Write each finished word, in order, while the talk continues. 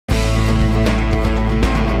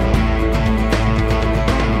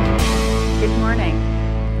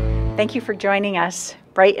Thank you for joining us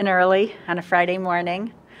bright and early on a Friday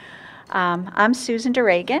morning. I'm Susan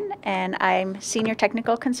DeRegan, and I'm Senior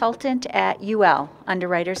Technical Consultant at UL,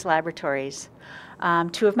 Underwriters Laboratories.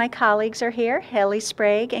 Two of my colleagues are here, Haley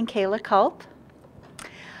Sprague and Kayla Culp.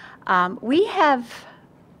 We have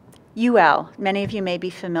UL. Many of you may be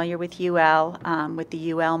familiar with UL, with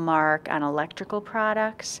the UL mark on electrical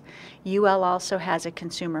products. UL also has a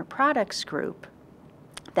consumer products group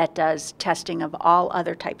that does testing of all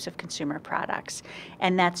other types of consumer products,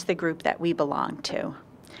 and that's the group that we belong to.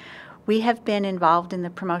 We have been involved in the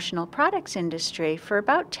promotional products industry for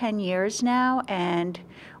about 10 years now, and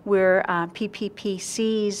we're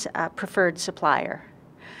PPPC's preferred supplier.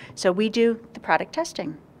 So we do the product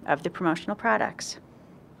testing of the promotional products.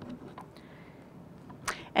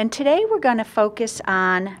 And today we're going to focus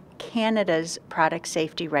on Canada's product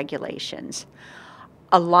safety regulations.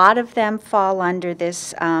 A lot of them fall under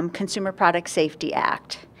this Consumer Product Safety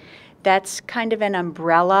Act. That's kind of an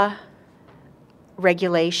umbrella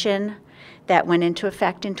regulation that went into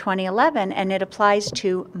effect in 2011, and it applies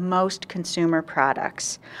to most consumer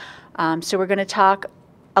products. So we're going to talk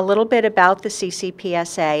a little bit about the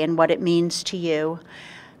CCPSA and what it means to you.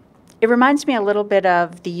 It reminds me a little bit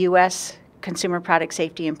of the U.S. Consumer Product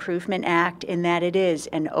Safety Improvement Act in that it is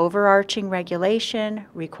an overarching regulation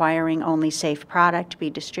requiring only safe product to be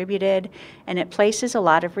distributed, and it places a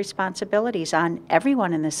lot of responsibilities on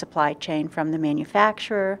everyone in the supply chain, from the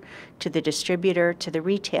manufacturer to the distributor to the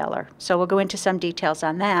retailer. So we'll go into some details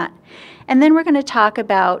on that. And then we're going to talk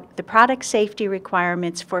about the product safety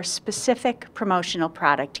requirements for specific promotional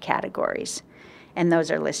product categories, and those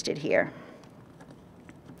are listed here.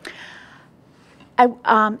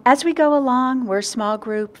 As we go along, we're a small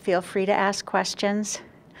group. Feel free to ask questions.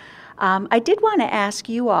 I did want to ask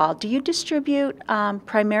you all, do you distribute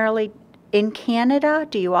primarily in Canada?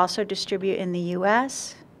 Do you also distribute in the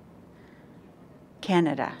U.S.?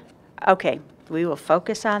 Canada. Okay, we will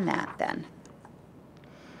focus on that then.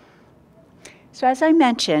 So as I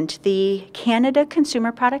mentioned, the Canada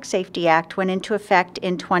Consumer Product Safety Act went into effect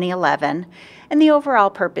in 2011, and the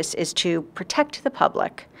overall purpose is to protect the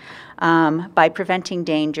public by preventing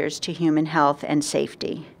dangers to human health and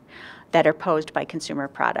safety that are posed by consumer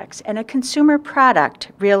products. And a consumer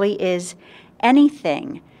product really is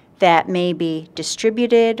anything that may be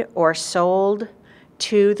distributed or sold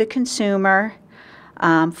to the consumer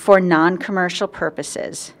for non-commercial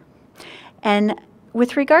purposes. And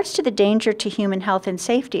with regards to the danger to human health and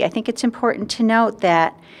safety, I think it's important to note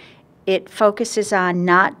that it focuses on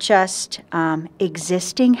not just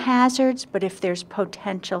existing hazards, but if there's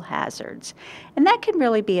potential hazards. And that can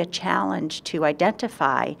really be a challenge to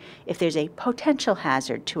identify if there's a potential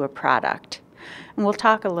hazard to a product. And we'll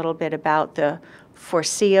talk a little bit about the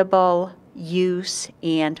foreseeable use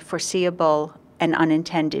and foreseeable and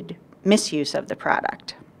unintended misuse of the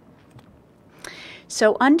product.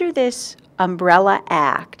 So under this umbrella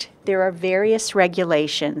act, there are various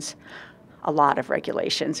regulations, a lot of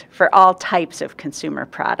regulations, for all types of consumer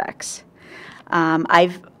products.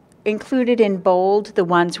 I've included in bold the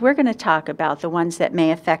ones we're going to talk about, the ones that may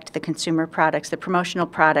affect the consumer products, the promotional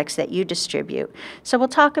products that you distribute. So we'll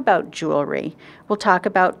talk about jewelry, we'll talk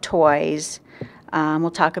about toys, we'll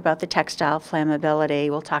talk about the textile flammability,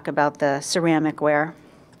 we'll talk about the ceramic ware.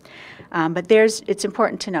 But it's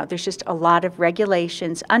important to note there's just a lot of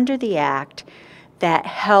regulations under the Act that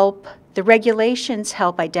help. The regulations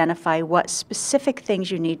help identify what specific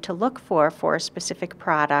things you need to look for a specific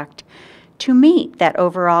product to meet that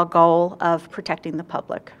overall goal of protecting the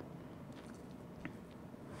public.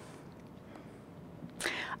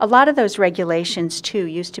 A lot of those regulations, too,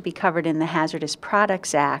 used to be covered in the Hazardous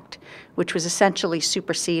Products Act, which was essentially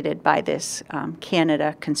superseded by this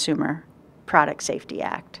Canada Consumer Product Safety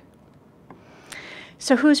Act.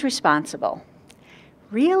 So who's responsible?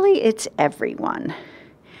 Really, it's everyone.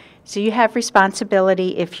 So you have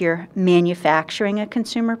responsibility if you're manufacturing a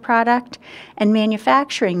consumer product, and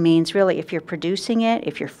manufacturing means really if you're producing it,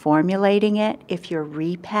 if you're formulating it, if you're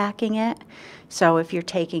repacking it. So if you're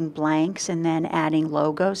taking blanks and then adding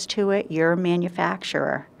logos to it, you're a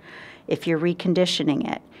manufacturer. If you're reconditioning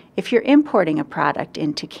it, if you're importing a product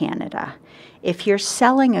into Canada, if you're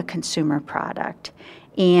selling a consumer product,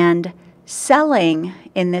 and selling,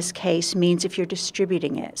 in this case, means if you're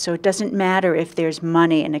distributing it. So it doesn't matter if there's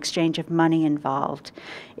money, an exchange of money involved.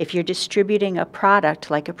 If you're distributing a product,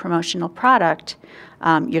 like a promotional product,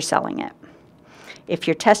 you're selling it. If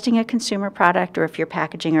you're testing a consumer product, or if you're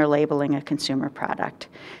packaging or labeling a consumer product.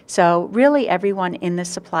 So really everyone in the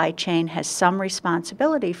supply chain has some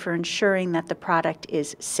responsibility for ensuring that the product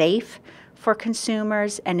is safe for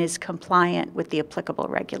consumers and is compliant with the applicable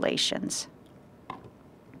regulations.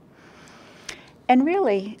 And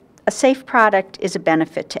really, a safe product is a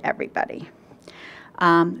benefit to everybody.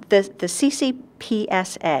 The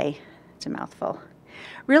CCPSA, it's a mouthful,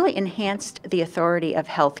 really enhanced the authority of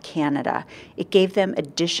Health Canada. It gave them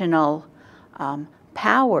additional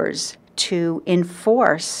powers to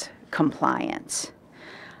enforce compliance.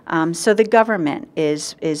 So the government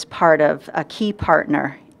is part of a key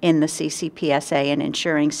partner in the CCPSA in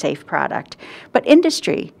ensuring safe product. But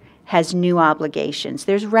industry has new obligations.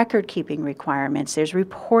 There's record-keeping requirements, there's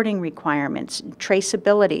reporting requirements,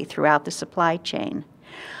 traceability throughout the supply chain.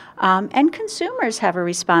 And consumers have a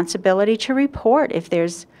responsibility to report if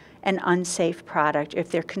there's an unsafe product,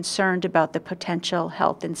 if they're concerned about the potential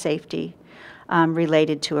health and safety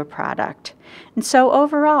related to a product. And so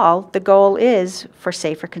overall, the goal is for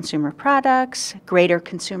safer consumer products, greater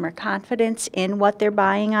consumer confidence in what they're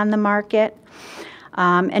buying on the market,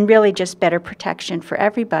 and really just better protection for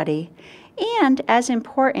everybody. And as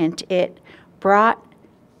important, it brought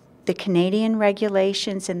the Canadian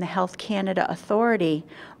regulations and the Health Canada Authority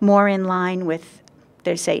more in line with,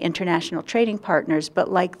 they say, international trading partners, but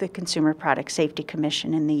like the Consumer Product Safety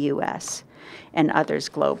Commission in the U.S. and others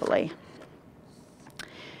globally.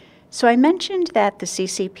 So I mentioned that the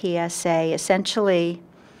CCPSA essentially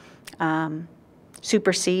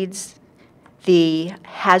supersedes the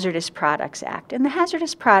Hazardous Products Act. And the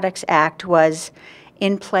Hazardous Products Act was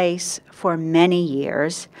in place for many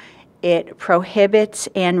years. It prohibits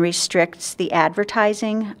and restricts the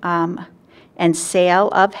advertising and sale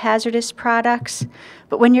of hazardous products.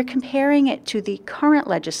 But when you're comparing it to the current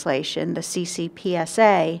legislation, the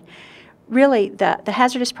CCPSA, really the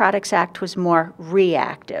Hazardous Products Act was more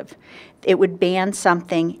reactive. It would ban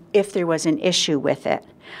something if there was an issue with it,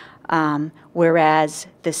 whereas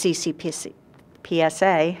the CCPSA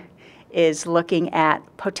is looking at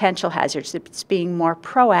potential hazards. It's being more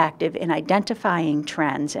proactive in identifying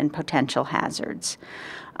trends and potential hazards.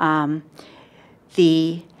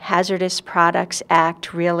 The Hazardous Products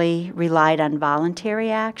Act really relied on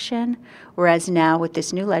voluntary action, whereas now with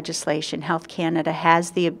this new legislation, Health Canada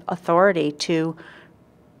has the authority to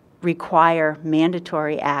require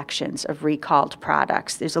mandatory actions of recalled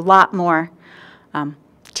products. There's a lot more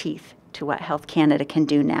teeth to what Health Canada can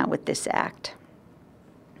do now with this act.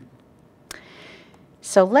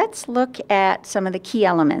 So let's look at some of the key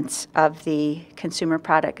elements of the Consumer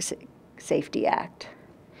Product Safety Act.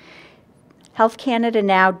 Health Canada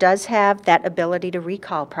now does have that ability to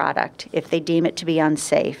recall product if they deem it to be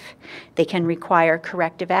unsafe. They can require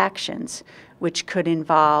corrective actions, which could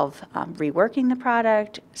involve reworking the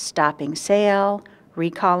product, stopping sale,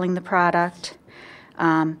 recalling the product.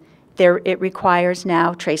 It requires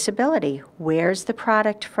now traceability. Where's the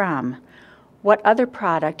product from? What other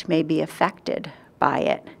product may be affected by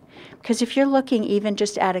it? Because if you're looking even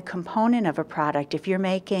just at a component of a product, if you're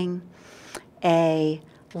making a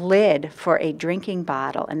lid for a drinking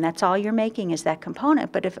bottle and that's all you're making is that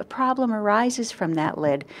component, but if a problem arises from that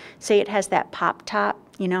lid, say it has that pop top,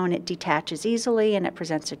 you know, and it detaches easily and it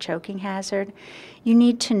presents a choking hazard, you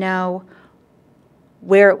need to know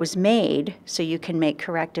where it was made so you can make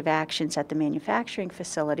corrective actions at the manufacturing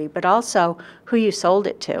facility, but also who you sold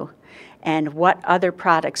it to and what other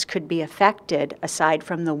products could be affected aside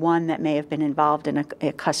from the one that may have been involved in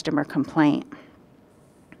a customer complaint.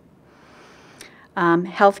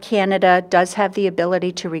 Health Canada does have the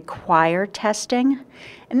ability to require testing,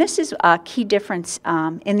 and this is a key difference.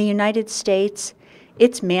 In the United States,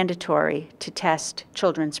 it's mandatory to test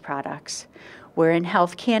children's products, where in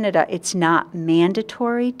Health Canada, it's not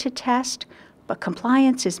mandatory to test, but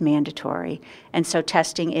compliance is mandatory, and so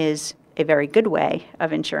testing is a very good way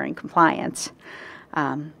of ensuring compliance.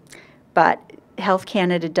 But Health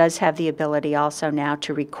Canada does have the ability also now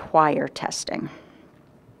to require testing.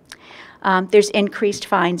 There's increased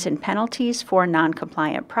fines and penalties for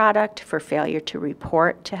non-compliant product for failure to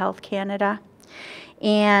report to Health Canada.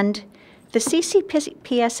 And the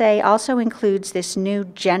CCPSA also includes this new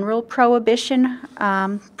general prohibition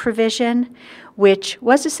provision, which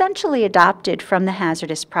was essentially adopted from the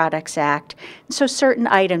Hazardous Products Act. So certain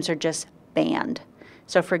items are just banned.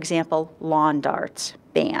 So for example, lawn darts,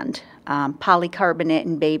 banned. Polycarbonate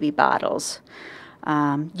in baby bottles.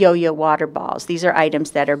 Yo-yo water balls. These are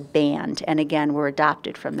items that are banned and again were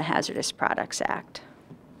adopted from the Hazardous Products Act.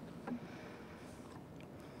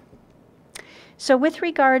 So with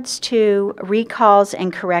regards to recalls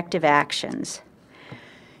and corrective actions,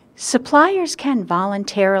 suppliers can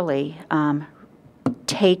voluntarily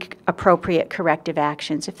take appropriate corrective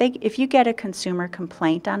actions. If you get a consumer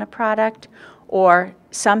complaint on a product or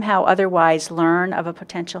somehow otherwise learn of a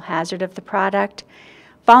potential hazard of the product,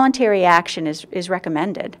 voluntary action is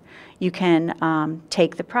recommended. You can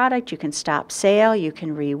take the product, you can stop sale, you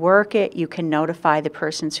can rework it, you can notify the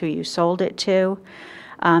persons who you sold it to.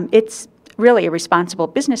 It's really a responsible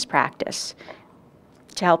business practice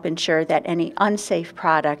to help ensure that any unsafe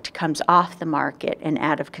product comes off the market and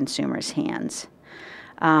out of consumers' hands.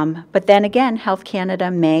 But then again, Health Canada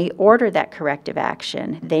may order that corrective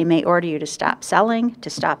action. They may order you to stop selling, to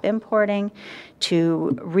stop importing,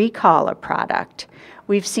 to recall a product.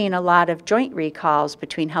 We've seen a lot of joint recalls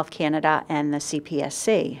between Health Canada and the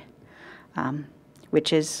CPSC,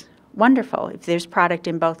 which is wonderful. If there's product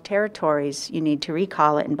in both territories, you need to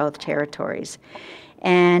recall it in both territories.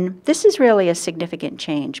 And this is really a significant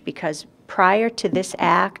change because prior to this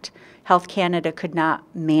act, Health Canada could not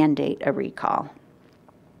mandate a recall.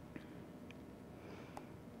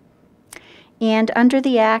 And under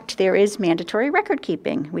the Act, there is mandatory record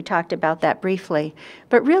keeping. We talked about that briefly.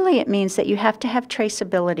 But really, it means that you have to have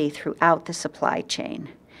traceability throughout the supply chain.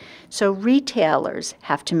 So retailers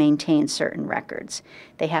have to maintain certain records.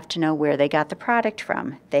 They have to know where they got the product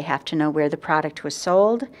from. They have to know where the product was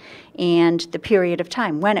sold and the period of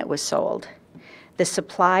time when it was sold. The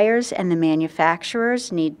suppliers and the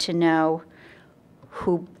manufacturers need to know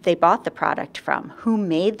who they bought the product from, who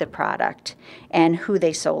made the product, and who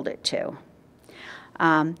they sold it to.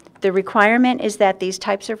 The requirement is that these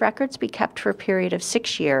types of records be kept for a period of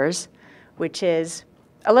 6 years, which is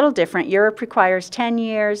a little different. Europe requires 10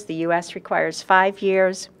 years, the US requires 5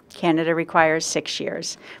 years, Canada requires 6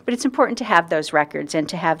 years. But it's important to have those records and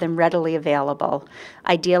to have them readily available,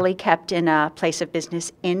 ideally kept in a place of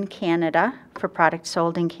business in Canada for products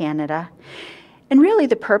sold in Canada. And really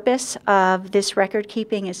the purpose of this record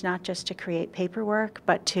keeping is not just to create paperwork,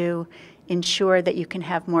 but to ensure that you can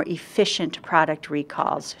have more efficient product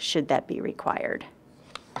recalls should that be required.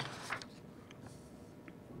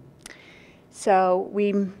 So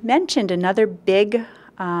we mentioned another big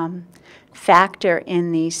factor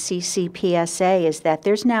in the CCPSA is that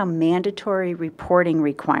there's now mandatory reporting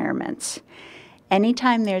requirements.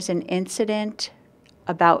 Anytime there's an incident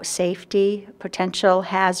about safety, potential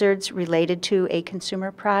hazards related to a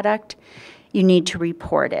consumer product, you need to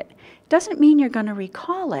report it. Doesn't mean you're going to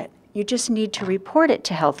recall it. You just need to report it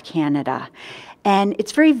to Health Canada. And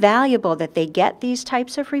it's very valuable that they get these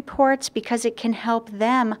types of reports because it can help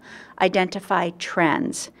them identify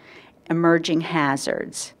trends, emerging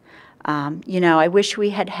hazards. I wish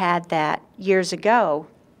we had had that years ago.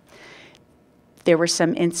 There were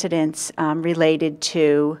some incidents related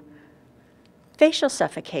to facial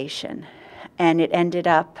suffocation, and it ended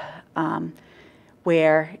up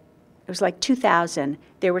where it was like 2000.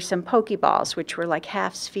 There were some Pokeballs, which were like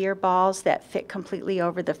half sphere balls that fit completely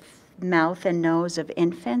over the mouth and nose of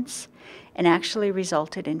infants and actually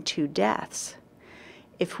resulted in 2 deaths.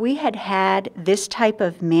 If we had had this type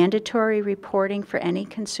of mandatory reporting for any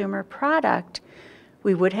consumer product,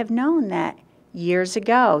 we would have known that years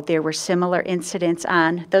ago there were similar incidents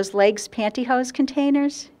on those Legs pantyhose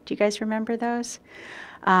containers. Do you guys remember those?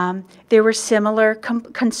 There were similar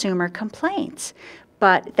consumer complaints,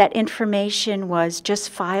 but that information was just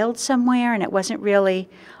filed somewhere and it wasn't really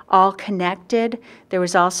all connected. There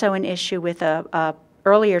was also an issue with a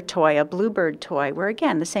earlier toy, a Bluebird toy, where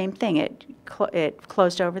again, the same thing, it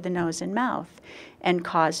closed over the nose and mouth and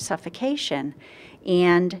caused suffocation.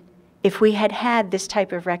 And if we had had this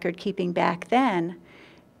type of record keeping back then,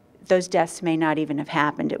 those deaths may not even have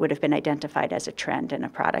happened. It would have been identified as a trend and a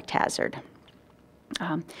product hazard.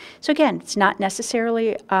 So again, it's not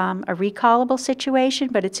necessarily a recallable situation,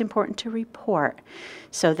 but it's important to report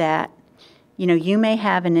so that you may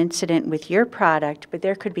have an incident with your product, but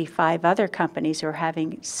there could be 5 other companies who are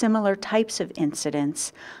having similar types of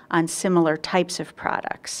incidents on similar types of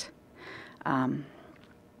products. And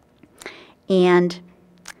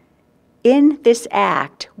in this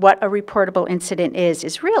act, what a reportable incident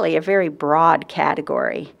is really a very broad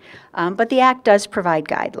category, but the act does provide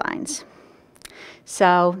guidelines.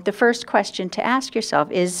 So the first question to ask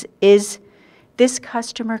yourself is this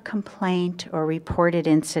customer complaint or reported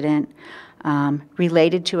incident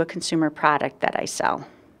related to a consumer product that I sell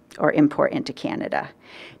or import into Canada?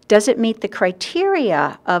 Does it meet the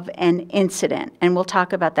criteria of an incident? And we'll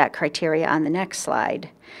talk about that criteria on the next slide.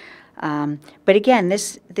 But again,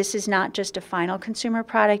 this is not just a final consumer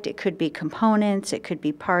product. It could be components, it could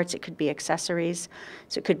be parts, it could be accessories.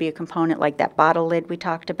 So it could be a component like that bottle lid we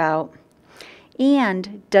talked about.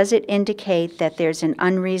 And does it indicate that there's an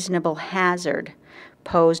unreasonable hazard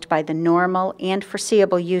posed by the normal and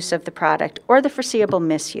foreseeable use of the product or the foreseeable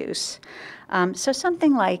misuse? So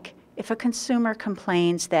something like if a consumer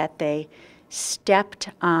complains that they stepped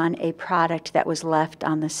on a product that was left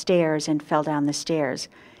on the stairs and fell down the stairs.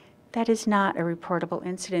 That is not a reportable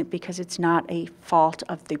incident because it's not a fault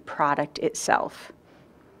of the product itself.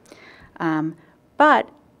 But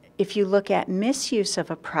if you look at misuse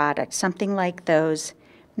of a product, something like those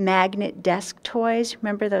magnet desk toys,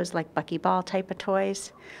 remember those like buckyball type of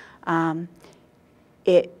toys?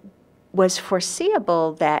 It was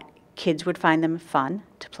foreseeable that kids would find them fun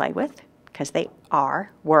to play with, because they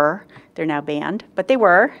they're now banned, but they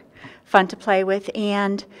were fun to play with,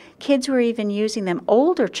 and kids were even using them,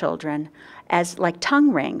 older children, as like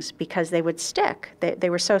tongue rings because they would stick. They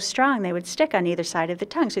were so strong they would stick on either side of the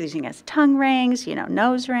tongue. So they're using as tongue rings,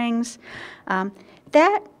 nose rings.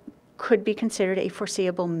 That could be considered a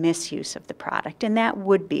foreseeable misuse of the product, and that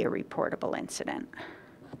would be a reportable incident.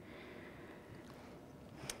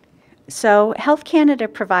 So Health Canada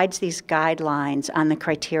provides these guidelines on the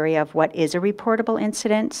criteria of what is a reportable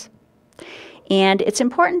incident. And it's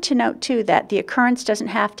important to note, too, that the occurrence doesn't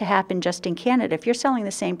have to happen just in Canada. If you're selling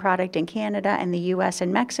the same product in Canada and the U.S.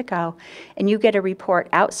 and Mexico, and you get a report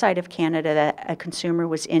outside of Canada that a consumer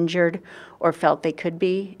was injured or felt they could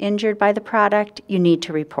be injured by the product, you need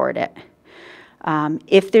to report it.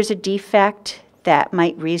 If there's a defect that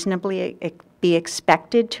might reasonably be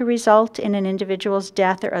expected to result in an individual's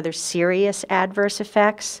death or other serious adverse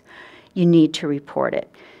effects, you need to report it.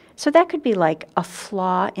 So that could be like a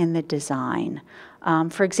flaw in the design.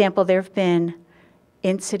 For example, there have been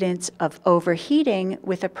incidents of overheating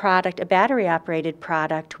with a product, a battery-operated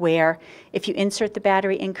product, where if you insert the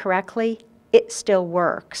battery incorrectly, it still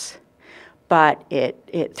works, but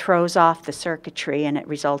it throws off the circuitry and it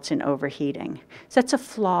results in overheating. So that's a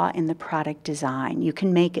flaw in the product design. You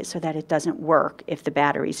can make it so that it doesn't work if the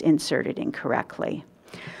battery's inserted incorrectly.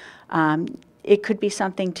 It could be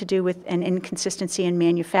something to do with an inconsistency in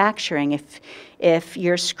manufacturing. If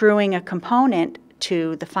you're screwing a component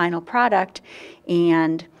to the final product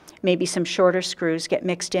and maybe some shorter screws get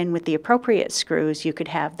mixed in with the appropriate screws, you could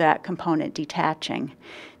have that component detaching.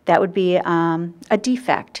 That would be a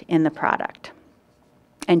defect in the product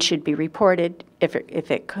and should be reported if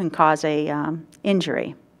it can cause a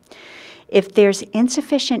injury. If there's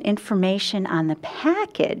insufficient information on the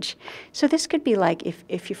package, so this could be like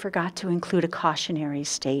if you forgot to include a cautionary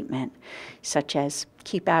statement, such as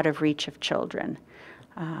keep out of reach of children.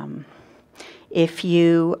 If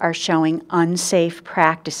you are showing unsafe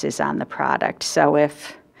practices on the product, so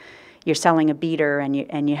if you're selling a beater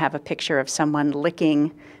and you have a picture of someone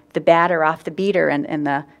licking the batter off the beater and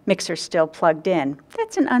the mixer's still plugged in,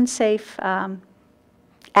 that's an unsafe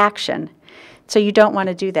action. So you don't want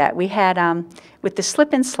to do that. We had, with the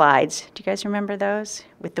slip-and slides, do you guys remember those?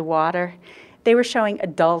 With the water? They were showing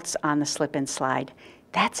adults on the slip-and slide.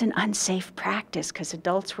 That's an unsafe practice because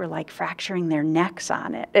adults were like fracturing their necks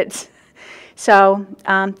on it. So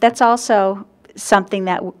that's also something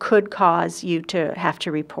that could cause you to have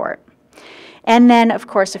to report. And then, of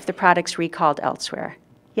course, if the product's recalled elsewhere.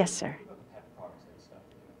 Yes, sir.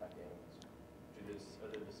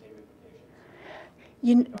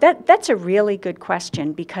 That's a really good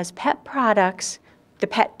question because pet products, the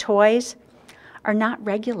pet toys, are not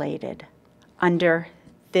regulated under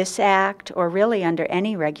this act or really under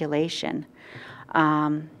any regulation.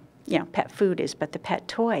 Pet food is, but the pet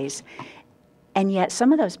toys. And yet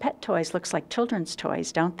some of those pet toys looks like children's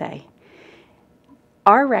toys, don't they?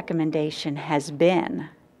 Our recommendation has been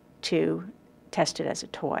to test it as a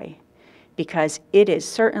toy because it is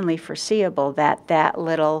certainly foreseeable that that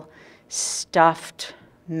little stuffed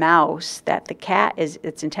mouse that the cat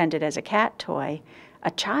it's intended as a cat toy,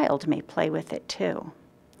 a child may play with it too.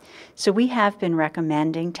 So we have been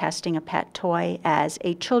recommending testing a pet toy as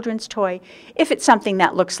a children's toy if it's something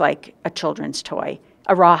that looks like a children's toy.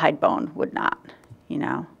 A rawhide bone would not,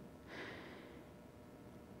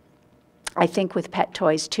 I think with pet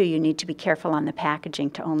toys too, you need to be careful on the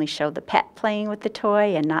packaging to only show the pet playing with the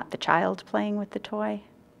toy and not the child playing with the toy.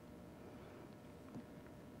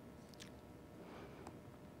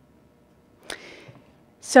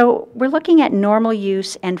 So we're looking at normal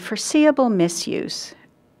use and foreseeable misuse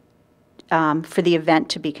for the event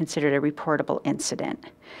to be considered a reportable incident.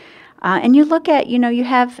 And you look at, you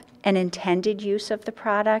have an intended use of the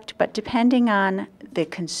product, but depending on the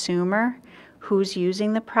consumer who's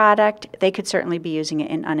using the product, they could certainly be using it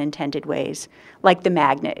in unintended ways, like the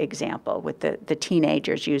magnet example with the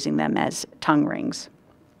teenagers using them as tongue rings.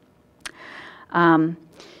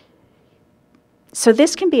 So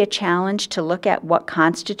this can be a challenge to look at what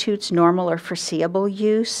constitutes normal or foreseeable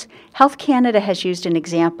use. Health Canada has used an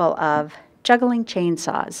example of juggling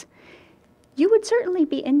chainsaws. You would certainly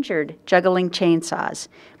be injured juggling chainsaws,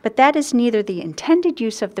 but that is neither the intended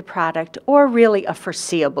use of the product or really a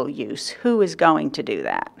foreseeable use. Who is going to do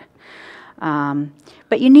that?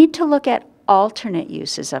 But you need to look at alternate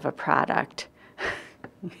uses of a product.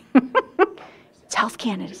 It's Health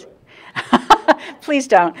Canada's. Please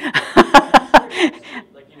don't.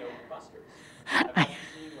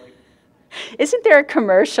 Isn't there a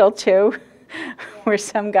commercial too where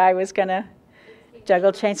some guy was going to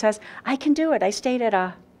juggle chainsaws? I can do it. I stayed at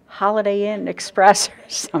a Holiday Inn Express or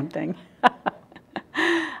something.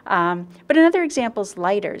 But another example is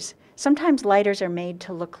lighters. Sometimes lighters are made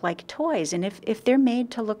to look like toys, and if they're made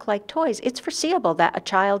to look like toys, it's foreseeable that a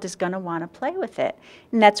child is going to want to play with it.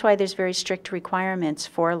 And that's why there's very strict requirements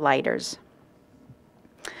for lighters.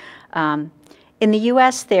 In the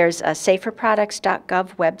U.S., there's a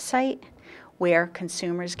saferproducts.gov website where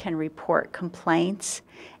consumers can report complaints,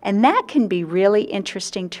 and that can be really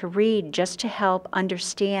interesting to read just to help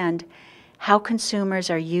understand how consumers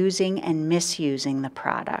are using and misusing the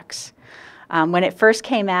products. When it first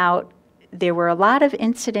came out, there were a lot of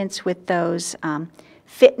incidents with those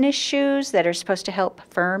fitness shoes that are supposed to help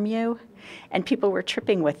firm you, and people were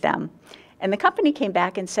tripping with them. And the company came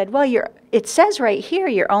back and said, well, it says right here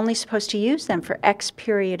you're only supposed to use them for X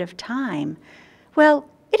period of time. Well,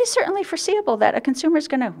 it is certainly foreseeable that a consumer is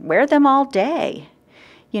going to wear them all day.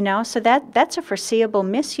 You know, so that's a foreseeable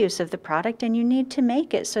misuse of the product, and you need to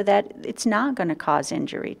make it so that it's not going to cause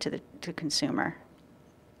injury to the consumer.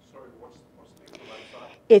 Sorry, what's the name of the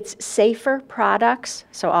website? It's saferproducts,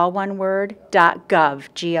 so all one word, .gov,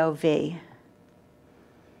 G-O-V.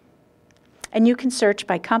 And you can search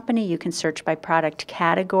by company, you can search by product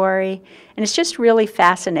category, and it's just really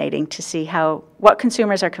fascinating to see what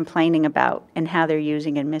consumers are complaining about and how they're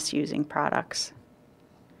using and misusing products.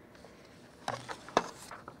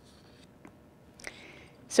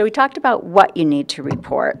 So we talked about what you need to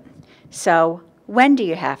report. So when do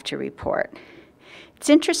you have to report? It's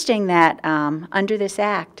interesting that under this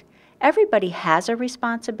act, everybody has a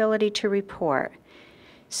responsibility to report.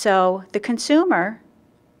 So the consumer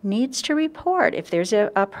needs to report if there's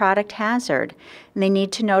a product hazard, and they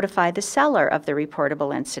need to notify the seller of the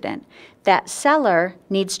reportable incident. That seller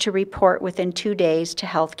needs to report within 2 days to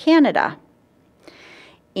Health Canada.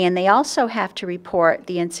 And they also have to report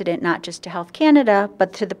the incident not just to Health Canada,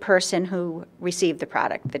 but to the person who received the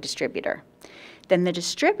product, the distributor. Then the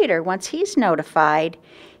distributor, once he's notified,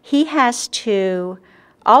 he has to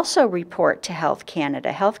also report to Health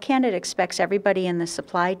Canada. Health Canada expects everybody in the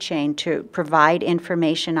supply chain to provide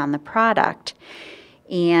information on the product.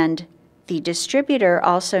 And the distributor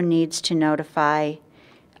also needs to notify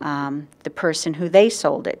the person who they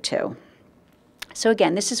sold it to. So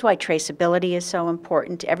again, this is why traceability is so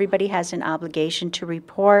important. Everybody has an obligation to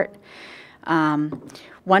report.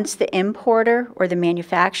 Once the importer or the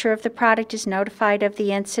manufacturer of the product is notified of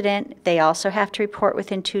the incident, they also have to report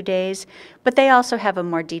within 2 days, but they also have a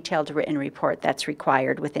more detailed written report that's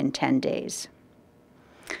required within 10 days.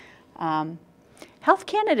 Health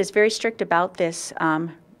Canada is very strict about this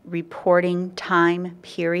reporting time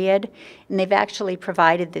period, and they've actually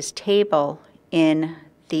provided this table in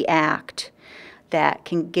the Act that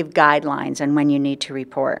can give guidelines on when you need to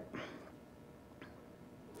report.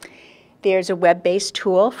 There's a web-based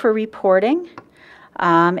tool for reporting,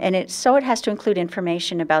 and it has to include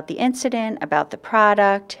information about the incident, about the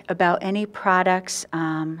product, about any products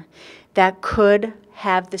that could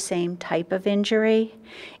have the same type of injury,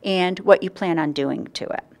 and what you plan on doing to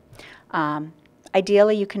it.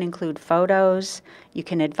 Ideally, you can include photos. You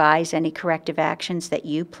can advise any corrective actions that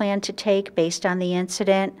you plan to take based on the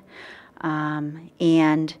incident.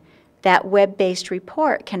 And that web-based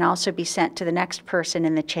report can also be sent to the next person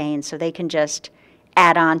in the chain, so they can just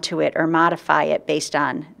add on to it or modify it based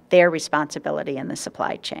on their responsibility in the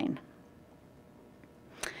supply chain.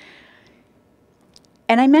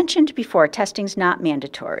 And I mentioned before, testing's not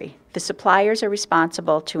mandatory. The suppliers are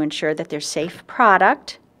responsible to ensure that there's safe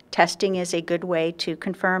product. Testing is a good way to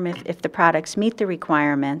confirm if the products meet the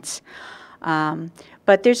requirements.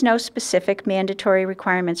 But there's no specific mandatory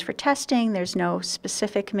requirements for testing. There's no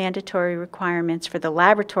specific mandatory requirements for the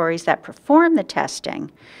laboratories that perform the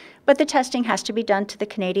testing. But the testing has to be done to the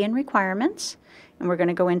Canadian requirements, and we're going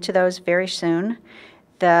to go into those very soon.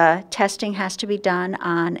 The testing has to be done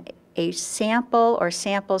on a sample or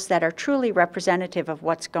samples that are truly representative of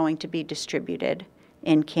what's going to be distributed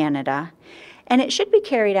in Canada. And it should be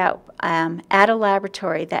carried out at a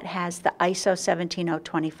laboratory that has the ISO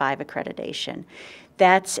 17025 accreditation.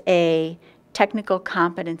 That's a technical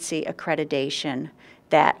competency accreditation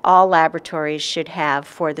that all laboratories should have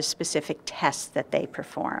for the specific tests that they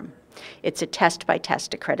perform. It's a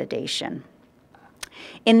test-by-test accreditation.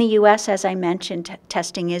 In the U.S., as I mentioned,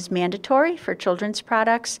 testing is mandatory for children's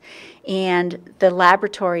products, and the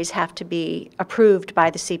laboratories have to be approved by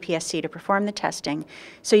the CPSC to perform the testing.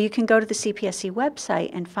 So you can go to the CPSC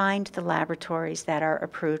website and find the laboratories that are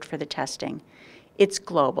approved for the testing. It's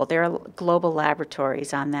global. There are global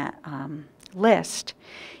laboratories on that list.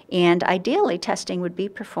 And ideally, testing would be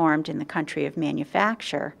performed in the country of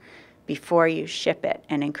manufacture before you ship it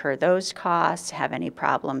and incur those costs, have any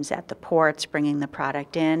problems at the ports bringing the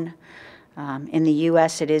product in. In the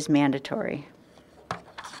U.S., it is mandatory.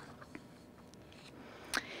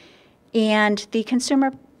 And the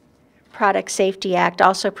Consumer Product Safety Act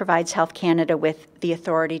also provides Health Canada with the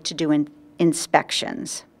authority to do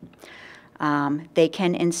inspections. They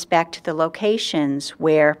can inspect the locations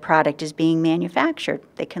where product is being manufactured.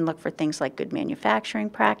 They can look for things like good manufacturing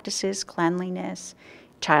practices, cleanliness,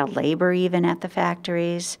 child labor even at the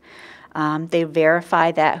factories. They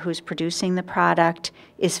verify that who's producing the product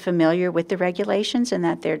is familiar with the regulations and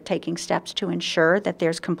that they're taking steps to ensure that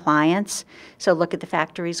there's compliance. So look at the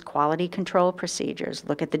factory's quality control procedures,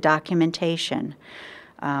 look at the documentation.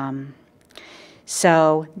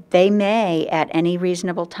 So they may, at any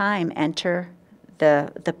reasonable time, enter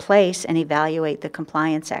the place and evaluate the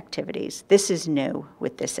compliance activities. This is new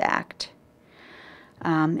with this act.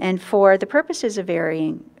 And for the purposes of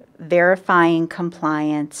verifying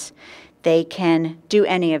compliance, they can do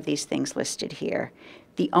any of these things listed here.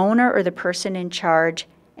 The owner or the person in charge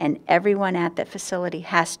and everyone at the facility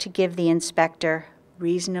has to give the inspector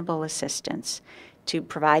reasonable assistance to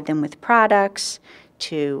provide them with products,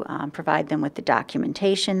 to provide them with the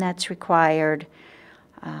documentation that's required,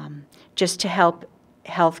 just to help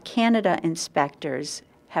Health Canada inspectors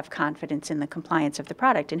have confidence in the compliance of the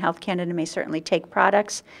product. And Health Canada may certainly take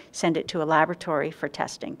products, send it to a laboratory for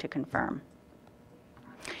testing to confirm.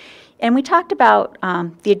 And we talked about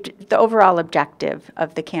the overall objective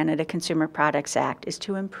of the Canada Consumer Products Act is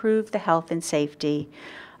to improve the health and safety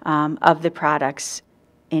of the products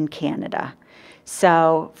in Canada.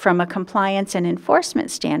 So from a compliance and enforcement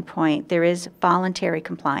standpoint, there is voluntary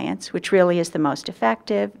compliance, which really is the most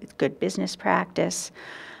effective. It's good business practice.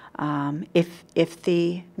 If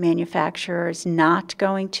the manufacturer is not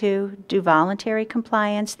going to do voluntary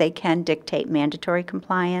compliance, they can dictate mandatory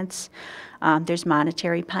compliance. There's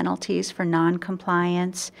monetary penalties for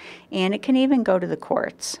non-compliance, and it can even go to the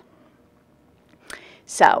courts.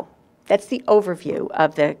 So that's the overview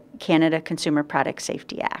of the Canada Consumer Product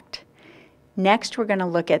Safety Act. Next, we're going to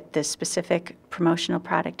look at the specific promotional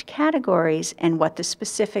product categories and what the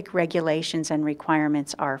specific regulations and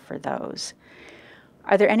requirements are for those.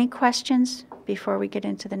 Are there any questions before we get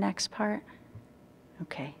into the next part?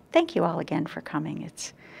 Okay. Thank you all again for coming.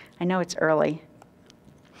 I know it's early.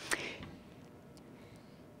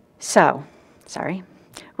 So,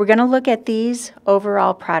 we're going to look at these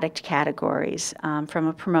overall product categories from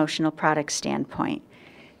a promotional product standpoint.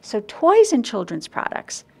 So toys and children's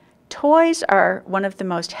products. Toys are one of the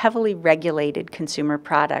most heavily regulated consumer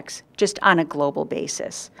products just on a global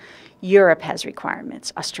basis. Europe has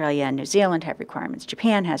requirements. Australia and New Zealand have requirements.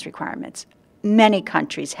 Japan has requirements. Many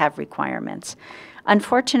countries have requirements.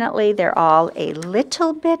 Unfortunately, they're all a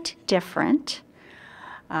little bit different,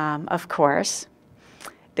 of course.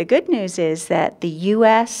 The good news is that the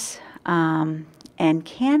U.S. And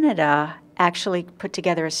Canada actually put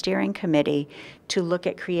together a steering committee to look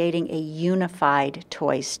at creating a unified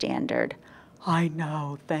toy standard. I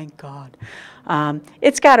know, thank God.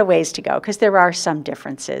 It's got a ways to go because there are some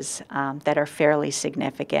differences that are fairly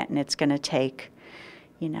significant, and it's going to take,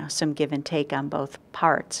 some give and take on both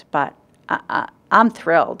parts. But I'm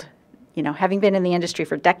thrilled. Having been in the industry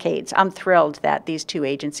for decades, I'm thrilled that these two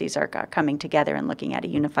agencies are coming together and looking at a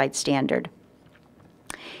unified standard.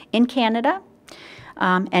 In Canada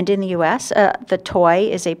and in the U.S., the toy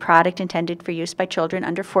is a product intended for use by children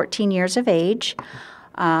under 14 years of age.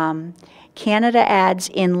 Canada adds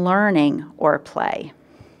in learning or play.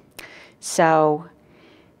 So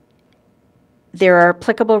there are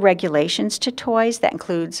applicable regulations to toys. That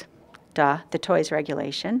includes the toys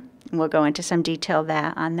regulation. And we'll go into some detail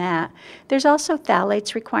on that. There's also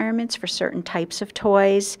phthalates requirements for certain types of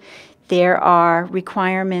toys. There are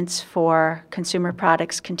requirements for consumer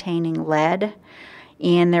products containing lead.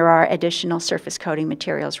 And there are additional surface coating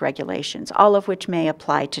materials regulations, all of which may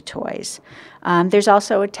apply to toys. There's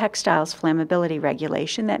also a textiles flammability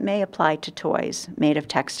regulation that may apply to toys made of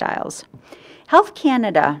textiles. Health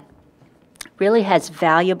Canada really has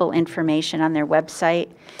valuable information on their website,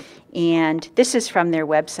 and this is from their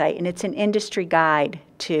website, and it's an industry guide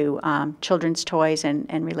to children's toys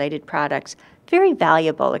and related products. Very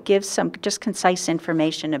valuable. It gives some just concise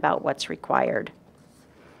information about what's required.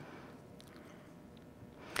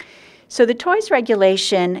 So the toys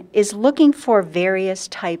regulation is looking for various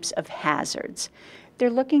types of hazards. They're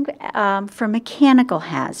looking for mechanical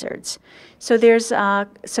hazards. So there's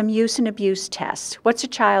some use and abuse tests. What's a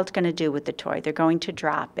child going to do with the toy? They're going to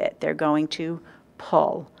drop it. They're going to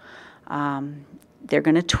pull. They're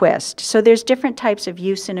going to twist. So there's different types of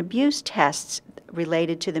use and abuse tests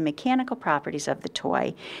related to the mechanical properties of the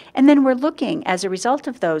toy. And then we're looking, as a result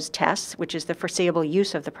of those tests, which is the foreseeable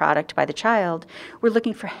use of the product by the child, we're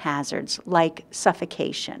looking for hazards like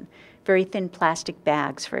suffocation. Very thin plastic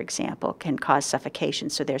bags, for example, can cause suffocation,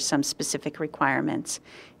 so there's some specific requirements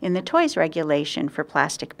in the toys regulation for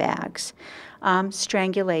plastic bags.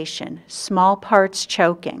 Strangulation, small parts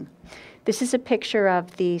choking. This is a picture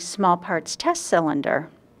of the small parts test cylinder,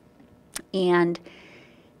 and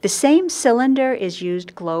the same cylinder is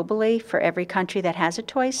used globally for every country that has a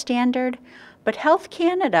toy standard, but Health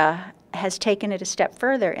Canada has taken it a step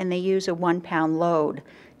further, and they use a 1-pound load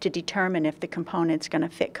to determine if the component's going to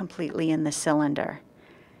fit completely in the cylinder.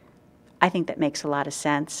 I think that makes a lot of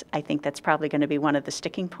sense. I think that's probably going to be one of the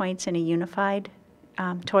sticking points in a unified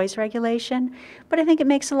toys regulation, but I think it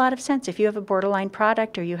makes a lot of sense. If you have a borderline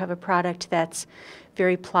product or you have a product that's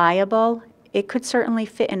very pliable, it could certainly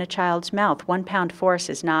fit in a child's mouth. 1-pound force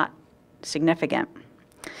is not significant.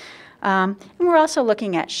 And we're also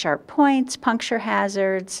looking at sharp points, puncture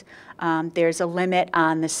hazards. There's a limit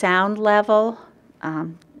on the sound level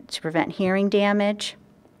to prevent hearing damage.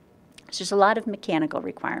 So there's a lot of mechanical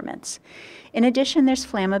requirements. In addition, there's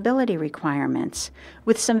flammability requirements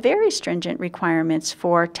with some very stringent requirements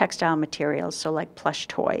for textile materials, so like plush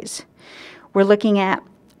toys. We're looking at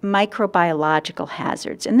microbiological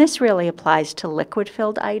hazards, and this really applies to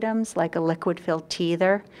liquid-filled items like a liquid-filled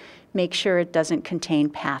teether. Make sure it doesn't contain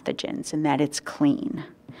pathogens and that it's clean,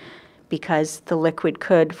 because the liquid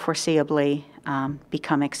could foreseeably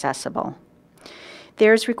become accessible.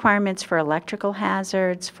 There's requirements for electrical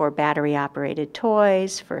hazards, for battery-operated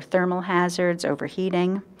toys, for thermal hazards,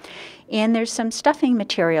 overheating. And there's some stuffing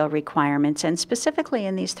material requirements, and specifically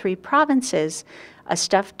in these 3 provinces, a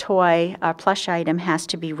stuffed toy, a plush item, has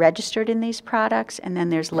to be registered in these products, and then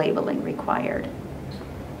there's labeling required.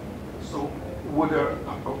 So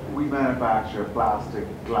we manufacture plastic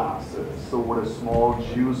glasses, so would a small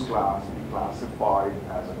juice glass be classified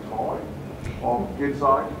as a toy on kids'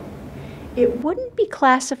 side? It wouldn't be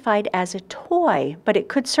classified as a toy, but it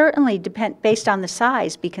could certainly, based on the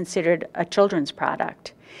size, be considered a children's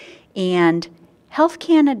product. And Health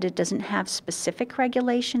Canada doesn't have specific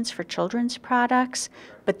regulations for children's products,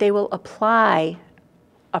 but they will apply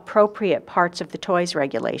appropriate parts of the toys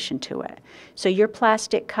regulation to it. So your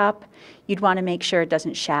plastic cup, you'd want to make sure it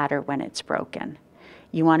doesn't shatter when it's broken.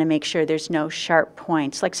 You want to make sure there's no sharp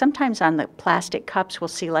points. Like sometimes on the plastic cups, we'll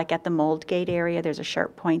see like at the mold gate area, there's a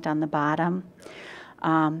sharp point on the bottom.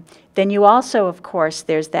 Then you also, of course,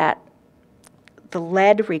 there's the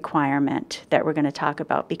lead requirement that we're going to talk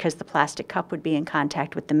about, because the plastic cup would be in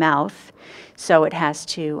contact with the mouth, so it has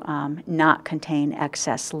to not contain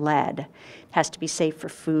excess lead. It has to be safe for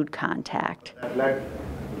food contact.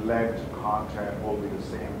 Lead content will be the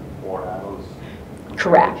same for adults.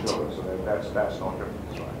 Correct. Children, so that's no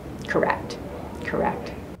difference, right?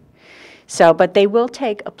 Correct. So, but they will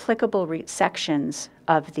take applicable sections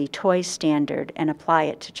of the toy standard and apply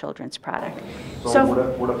it to children's product. So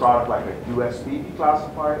would a product like a USB be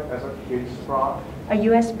classified as a kid's product? A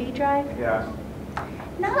USB drive? Yes.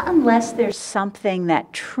 Not unless there's something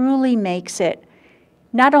that truly makes it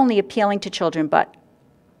not only appealing to children, but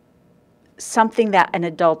something that an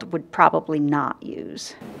adult would probably not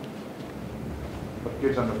use. But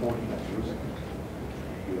kids under 14 are using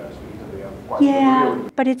USBs, and they have quite Yeah,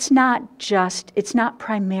 but it's not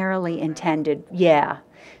primarily intended, yeah.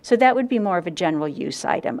 So that would be more of a general use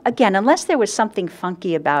item. Again, unless there was something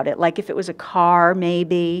funky about it, like if it was a car,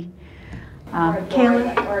 maybe. Or a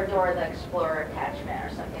Kayla? Door of the Explorer attachment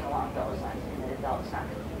or something along those lines, and the adult's not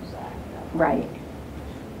going to use that. Right.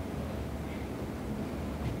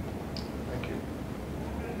 Thank you.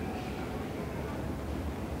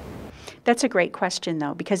 That's a great question,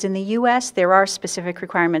 though, because in the U.S. there are specific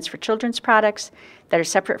requirements for children's products that are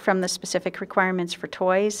separate from the specific requirements for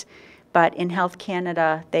toys, but in Health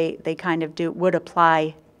Canada they kind of would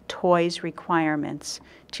apply toys requirements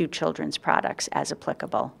to children's products as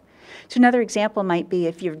applicable. So another example might be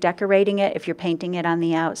if you're decorating it, if you're painting it on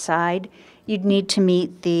the outside, you'd need to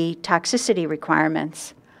meet the toxicity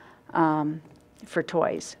requirements for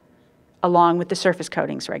toys, along with the surface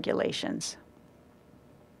coatings regulations.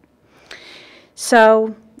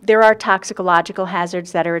 So there are toxicological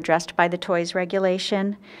hazards that are addressed by the toys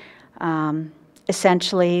regulation.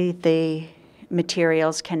 Essentially, the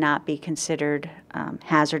materials cannot be considered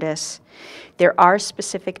hazardous. There are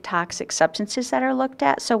specific toxic substances that are looked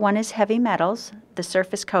at. So one is heavy metals. The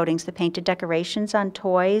surface coatings, the painted decorations on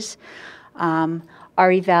toys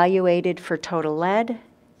are evaluated for total lead.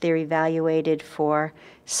 They're evaluated for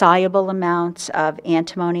soluble amounts of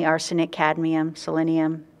antimony, arsenic, cadmium,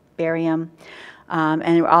 selenium, barium, and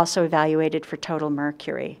they're also evaluated for total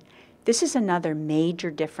mercury. This is another major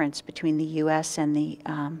difference between the U.S. and the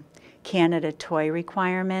Canada toy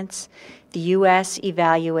requirements. The U.S.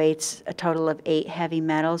 evaluates a total of 8 heavy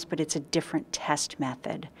metals, but it's a different test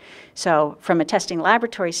method. So from a testing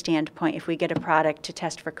laboratory standpoint, if we get a product to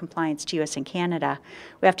test for compliance to U.S. and Canada,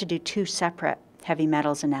 we have to do 2 separate heavy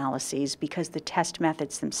metals analyses because the test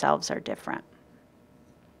methods themselves are different.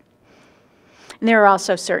 And there are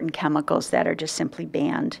also certain chemicals that are just simply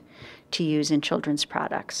banned to use in children's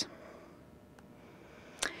products.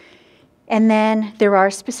 And then there are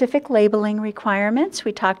specific labeling requirements.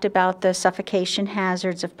 We talked about the suffocation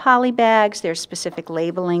hazards of poly bags. There's specific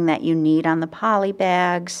labeling that you need on the poly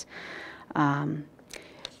bags.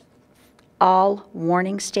 All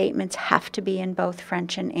warning statements have to be in both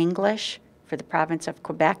French and English. For the province of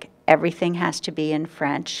Quebec, everything has to be in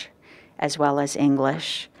French as well as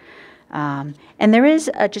English. And there is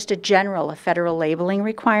just a federal labeling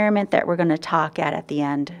requirement that we're going to talk at the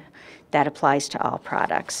end that applies to all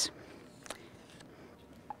products.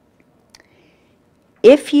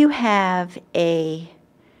 If you have a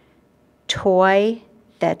toy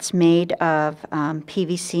that's made of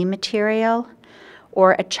PVC material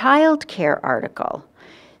or a child care article,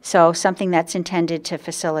 so something that's intended to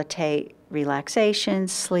facilitate relaxation,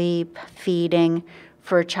 sleep, feeding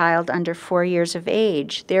for a child under 4 years of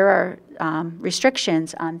age, there are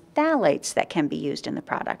restrictions on phthalates that can be used in the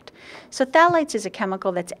product. So phthalates is a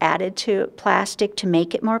chemical that's added to plastic to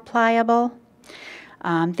make it more pliable.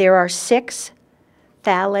 There are 6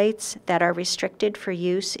 phthalates that are restricted for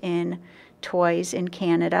use in toys in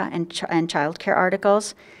Canada and child care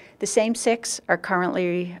articles. The same 6 are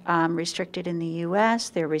currently restricted in the U.S.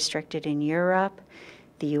 They're restricted in Europe.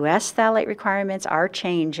 The U.S. phthalate requirements are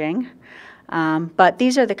changing, but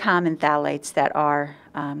these are the common phthalates that are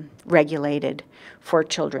regulated for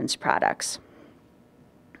children's products.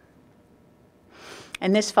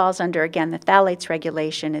 And this falls under, again, the phthalates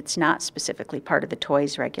regulation. It's not specifically part of the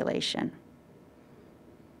toys regulation.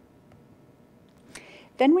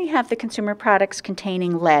 Then we have the consumer products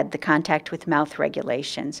containing lead, the contact with mouth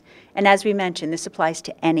regulations. And as we mentioned, this applies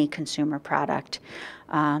to any consumer product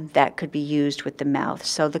that could be used with the mouth.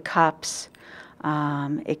 So the cups,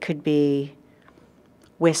 it could be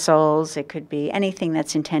whistles, it could be anything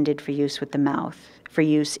that's intended for use with the mouth, for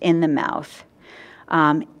use in the mouth.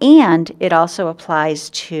 And it also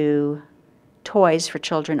applies to toys for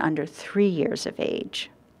children under 3 years of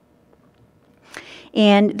age.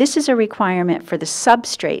 And this is a requirement for the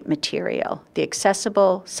substrate material. The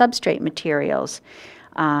accessible substrate materials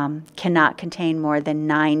cannot contain more than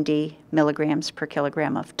 90 milligrams per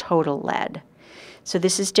kilogram of total lead. So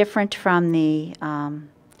this is different from the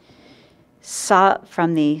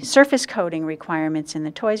surface coating requirements in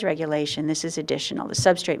the toys regulation. This is additional. The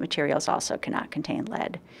substrate materials also cannot contain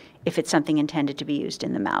lead if it's something intended to be used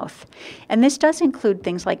in the mouth. And this does include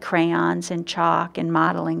things like crayons and chalk and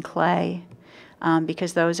modeling clay,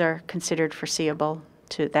 because those are considered foreseeable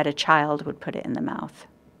that a child would put it in the mouth.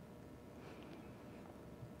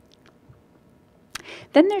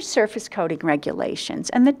 Then there's surface coating regulations.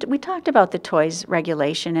 And we talked about the toys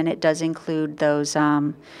regulation, and it does include those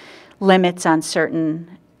limits on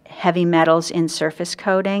certain heavy metals in surface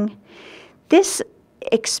coating. This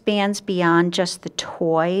expands beyond just the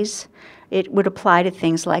toys. It would apply to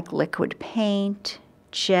things like liquid paint,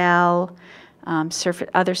 gel,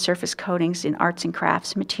 other surface coatings in arts and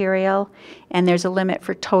crafts material, and there's a limit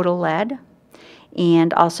for total lead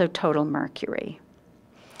and also total mercury.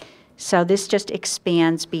 So this just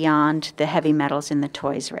expands beyond the heavy metals in the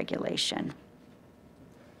toys regulation.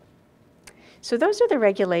 So those are the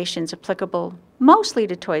regulations applicable mostly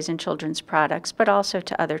to toys and children's products, but also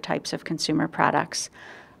to other types of consumer products.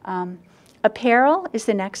 Apparel is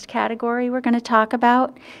the next category we're going to talk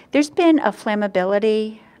about. There's been a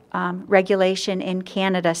flammability regulation in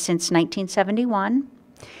Canada since 1971.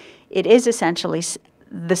 It is essentially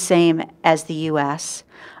the same as the U.S.,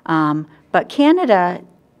 but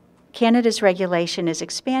Canada's regulation is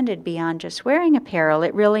expanded beyond just wearing apparel.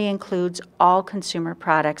 It really includes all consumer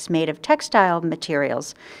products made of textile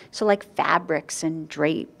materials, so like fabrics and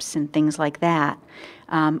drapes and things like that,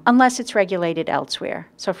 unless it's regulated elsewhere.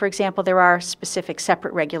 So for example, there are specific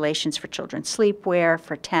separate regulations for children's sleepwear,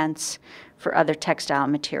 for tents, for other textile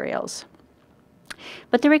materials.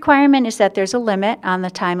 But the requirement is that there's a limit on the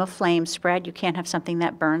time of flame spread. You can't have something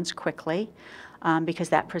that burns quickly because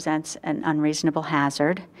that presents an unreasonable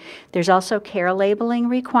hazard. There's also care labeling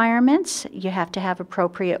requirements. You have to have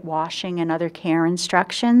appropriate washing and other care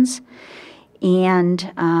instructions.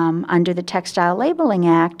 And under the Textile Labeling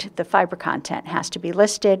Act, the fiber content has to be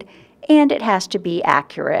listed, and it has to be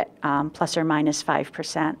accurate, plus or minus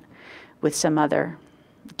 5%, with some other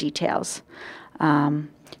details.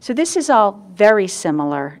 So this is all very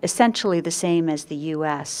similar, essentially the same as the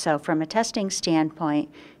U.S. So from a testing standpoint,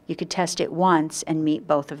 you could test it once and meet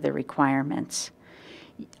both of the requirements.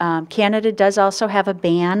 Canada does also have a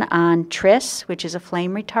ban on tris, which is a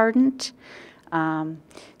flame retardant.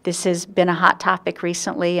 This has been a hot topic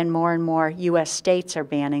recently, and more U.S. states are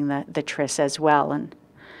banning the tris as well. And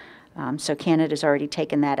so Canada's already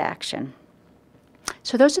taken that action.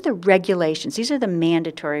 So those are the regulations. These are the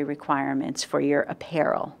mandatory requirements for your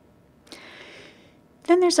apparel.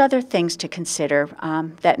 Then there's other things to consider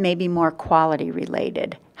that may be more quality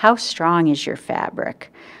related. How strong is your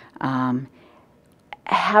fabric?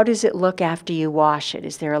 How does it look after you wash it?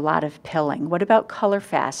 Is there a lot of pilling? What about color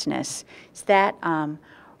fastness? Is that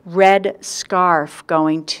red scarf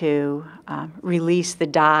going to release the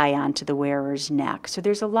dye onto the wearer's neck? So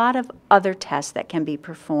there's a lot of other tests that can be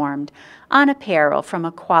performed on apparel from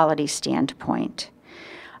a quality standpoint.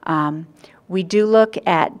 We do look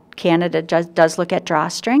at, Canada does look at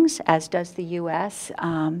drawstrings, as does the U.S.,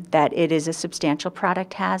 that it is a substantial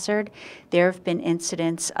product hazard. There have been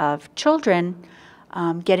incidents of children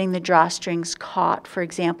getting the drawstrings caught, for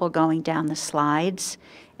example, going down the slides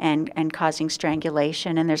and causing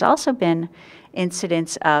strangulation. And there's also been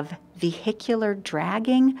incidents of vehicular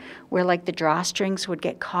dragging, where like the drawstrings would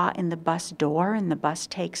get caught in the bus door and the bus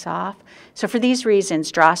takes off. So for these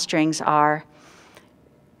reasons, drawstrings are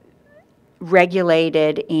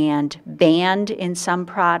regulated and banned in some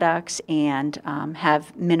products and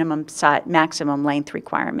have maximum length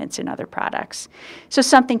requirements in other products. So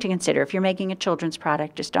something to consider. If you're making a children's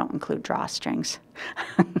product, just don't include drawstrings.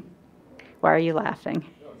 Why are you laughing?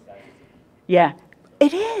 Yeah,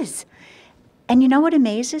 it is. And you know what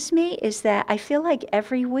amazes me is that I feel like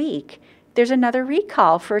every week there's another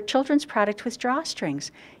recall for a children's product with drawstrings.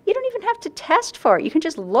 You don't even have to test for it. You can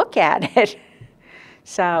just look at it.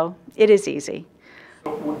 So it is easy.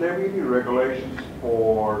 So would there be any regulations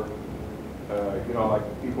for,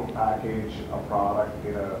 like people package a product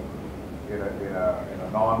in a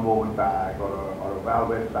non-woven bag or a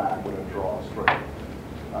velvet bag with a drawstring?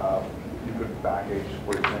 You could package,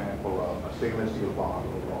 for example, a stainless steel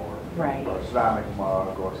bottle or a ceramic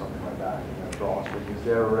mug or something like that in a drawstring. Is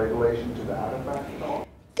there a regulation to that effect at all?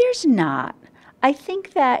 There's not. I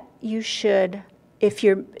think that you should, if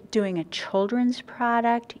you're doing a children's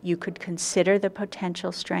product, you could consider the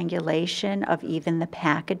potential strangulation of even the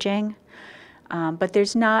packaging. But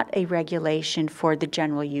there's not a regulation for the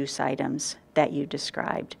general use items that you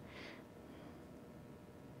described.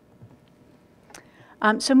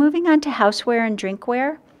 So moving on to houseware and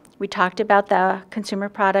drinkware, we talked about the consumer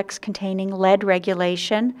products containing lead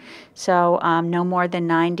regulation. So no more than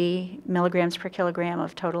 90 milligrams per kilogram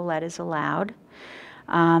of total lead is allowed.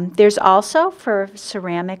 There's also, for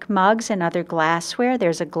ceramic mugs and other glassware,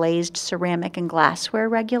 there's a glazed ceramic and glassware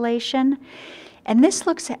regulation. And this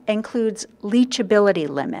includes leachability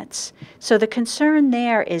limits. So the concern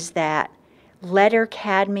there is that lead or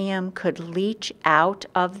cadmium could leach out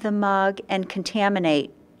of the mug and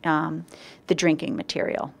contaminate the drinking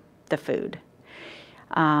material, the food.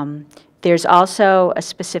 There's also a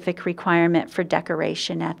specific requirement for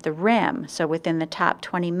decoration at the rim. So within the top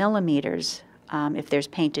 20 millimeters, if there's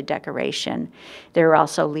painted decoration, there are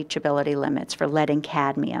also leachability limits for lead and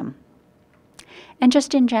cadmium. And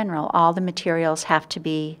just in general, all the materials have to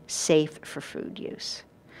be safe for food use.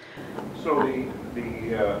 So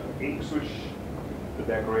the inks which the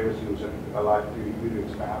decorators use, and I'd like you to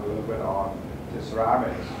expand a little bit on the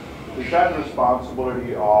ceramics, is that the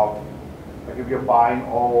responsibility of, like if you're buying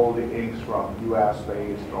all the inks from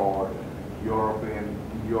US-based or European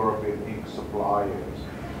ink suppliers,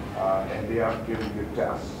 and they are giving you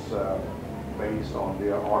tests based on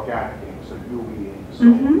their organic inks and UV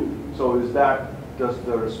inks. So does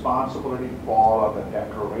the responsibility fall on the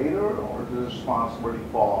decorator, or does the responsibility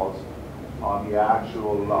falls on the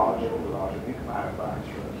actual large ink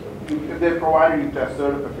manufacturers? If they provide you test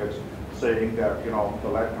certificates saying that the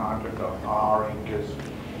lead content of our ink is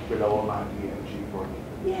below 90 mg per.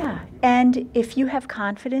 Yeah, and if you have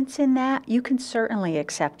confidence in that, you can certainly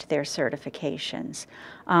accept their certifications.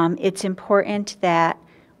 It's important that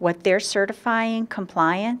what they're certifying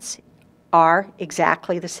compliance are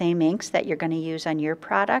exactly the same inks that you're going to use on your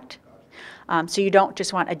product. So you don't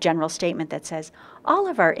just want a general statement that says, all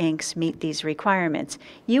of our inks meet these requirements.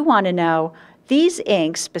 You want to know, these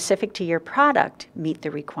inks specific to your product meet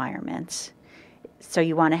the requirements. So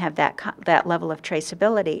you want to have that level of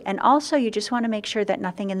traceability. And also you just want to make sure that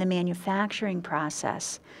nothing in the manufacturing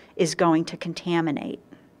process is going to contaminate.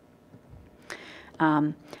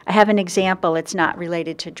 I have an example, it's not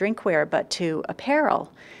related to drinkware, but to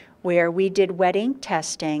apparel, where we did wet ink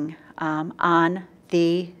testing on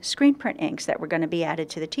the screen print inks that were going to be added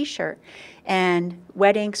to the t-shirt. And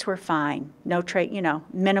wet inks were fine, no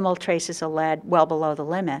minimal traces of lead, well below the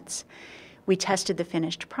limits. We tested the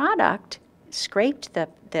finished product, scraped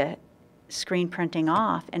the screen printing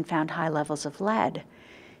off, and found high levels of lead.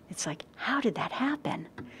 It's like, how did that happen?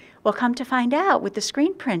 Well, come to find out, with the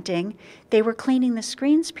screen printing, they were cleaning the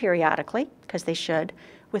screens periodically, because they should,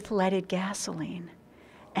 with leaded gasoline.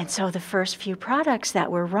 And so the first few products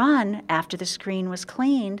that were run after the screen was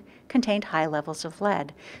cleaned contained high levels of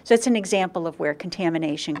lead. So it's an example of where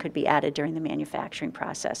contamination could be added during the manufacturing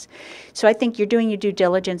process. So I think you're doing your due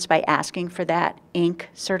diligence by asking for that ink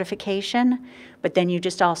certification, but then you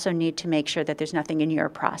just also need to make sure that there's nothing in your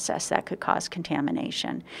process that could cause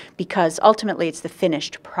contamination, because ultimately it's the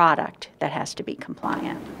finished product that has to be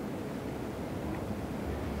compliant.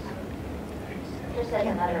 Just as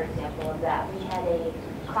another example of that, we had a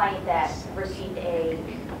client that received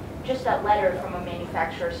just a letter from a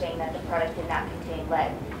manufacturer saying that the product did not contain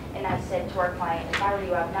lead. And I said to our client, if I were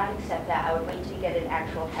you, I would not accept that. I would wait to get an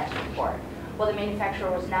actual test report. Well, the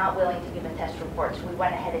manufacturer was not willing to give a test report, so we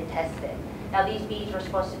went ahead and tested. Now, these beads were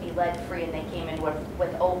supposed to be lead-free, and they came in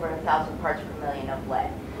with over 1,000 parts per million of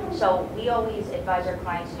lead. So we always advise our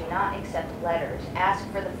clients, do not accept letters. Ask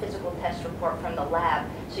for the physical test report from the lab,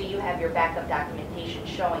 so you have your backup documentation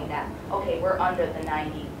showing that, okay, we're under the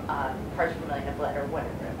 90 parts per million of lead, or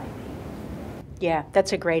whatever it might be. Yeah,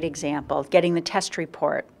 that's a great example. Getting the test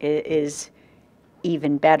report is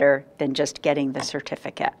even better than just getting the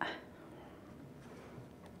certificate.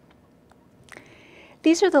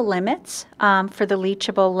 These are the limits for the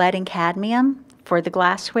leachable lead and cadmium for the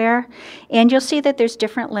glassware. And you'll see that there's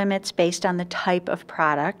different limits based on the type of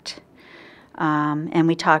product. And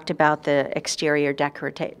we talked about the exterior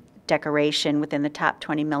decoration within the top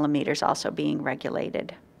 20 millimeters also being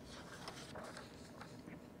regulated.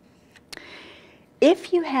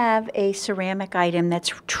 If you have a ceramic item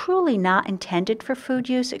that's truly not intended for food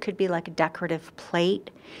use, it could be like a decorative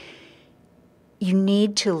plate, you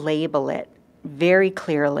need to label it very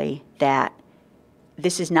clearly that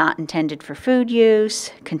this is not intended for food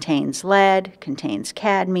use, contains lead, contains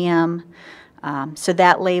cadmium. So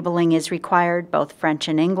that labeling is required, both French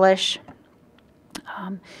and English,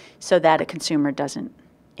 so that a consumer doesn't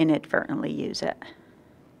inadvertently use it.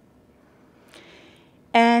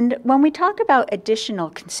 And when we talk about additional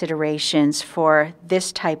considerations for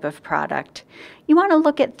this type of product, you want to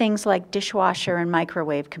look at things like dishwasher and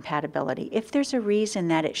microwave compatibility. If there's a reason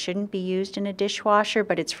that it shouldn't be used in a dishwasher,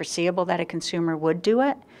 but it's foreseeable that a consumer would do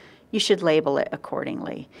it, you should label it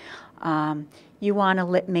accordingly. You want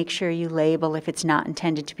to make sure you label if it's not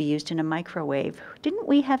intended to be used in a microwave. Didn't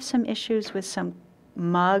we have some issues with some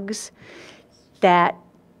mugs that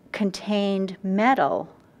contained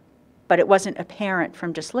metal, but it wasn't apparent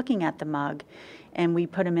from just looking at the mug, and we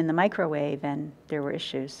put them in the microwave and there were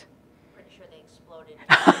issues? Pretty sure they exploded in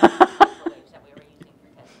the microwaves that we were using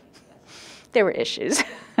for testing. There were issues.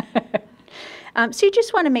 So you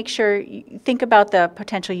just want to make sure, you think about the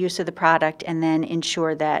potential use of the product and then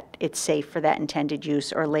ensure that it's safe for that intended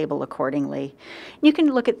use or label accordingly. You can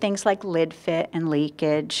look at things like lid fit and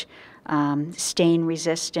leakage, stain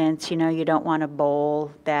resistance. You know, you don't want a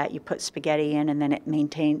bowl that you put spaghetti in and then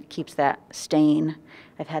it keeps that stain.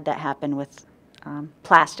 I've had that happen with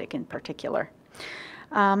plastic in particular.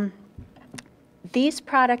 These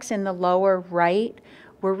products in the lower right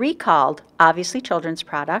were recalled, obviously children's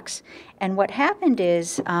products, and what happened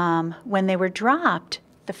is when they were dropped,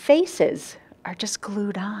 the faces are just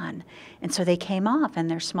glued on, and so they came off and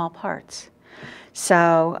they're small parts.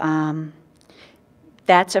 So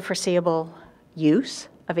that's a foreseeable use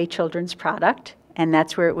of a children's product, and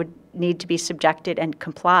that's where it would need to be subjected and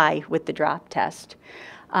comply with the drop test.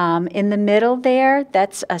 In the middle there,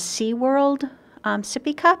 that's a SeaWorld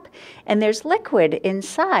sippy cup, and there's liquid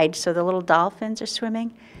inside, so the little dolphins are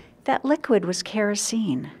swimming. That liquid was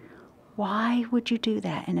kerosene. Why would you do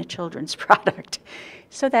that in a children's product?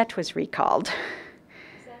 So that was recalled.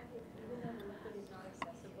 Even though the liquid is not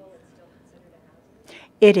accessible, it's still considered a hazard?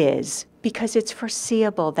 It is, because it's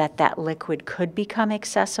foreseeable that that liquid could become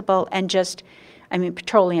accessible, and just, I mean,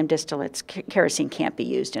 petroleum distillates, kerosene can't be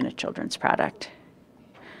used in a children's product.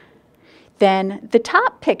 Then the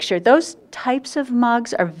top picture, those types of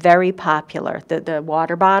mugs are very popular, the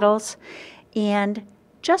water bottles. And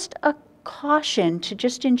just a caution to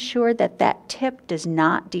just ensure that that tip does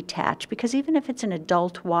not detach, because even if it's an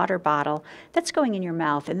adult water bottle, that's going in your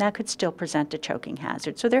mouth, and that could still present a choking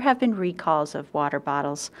hazard. So there have been recalls of water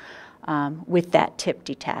bottles with that tip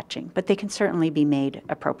detaching, but they can certainly be made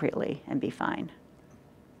appropriately and be fine.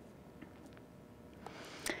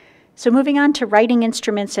 So moving on to writing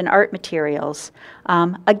instruments and art materials.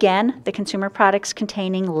 Again, the consumer products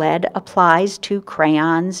containing lead applies to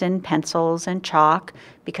crayons and pencils and chalk,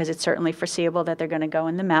 because it's certainly foreseeable that they're going to go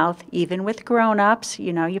in the mouth. Even with grown-ups,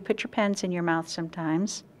 you know, you put your pens in your mouth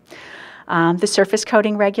sometimes. The surface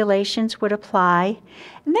coating regulations would apply.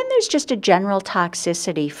 And then there's just a general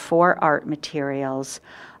toxicity for art materials,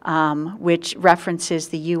 which references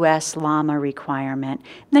the U.S. LAMA requirement.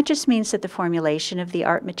 And that just means that the formulation of the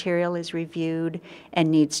art material is reviewed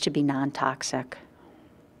and needs to be non-toxic.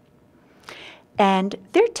 And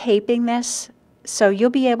they're taping this, so you'll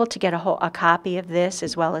be able to get a copy of this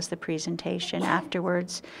as well as the presentation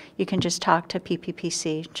afterwards. You can just talk to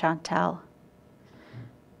PPPC, Chantel.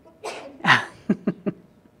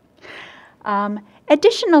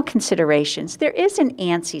 Additional considerations. There is an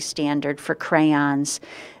ANSI standard for crayons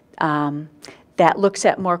that looks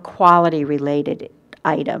at more quality-related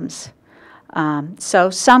items. So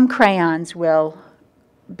some crayons will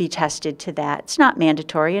be tested to that. It's not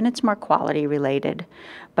mandatory, and it's more quality-related.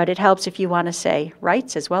 But it helps if you want to say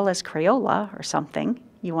Wrights as well as Crayola or something.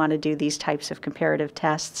 You want to do these types of comparative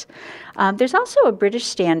tests. There's also a British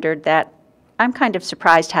standard that I'm kind of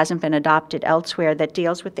surprised hasn't been adopted elsewhere, that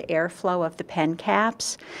deals with the airflow of the pen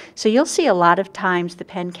caps. So you'll see a lot of times the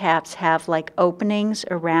pen caps have like openings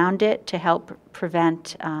around it to help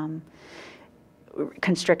prevent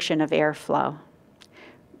constriction of airflow.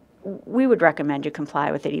 We would recommend you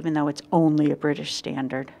comply with it, even though it's only a British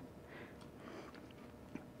standard.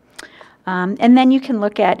 And then you can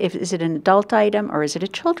look at, is it an adult item or is it a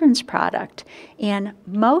children's product? And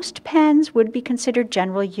most pens would be considered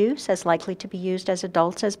general use, as likely to be used as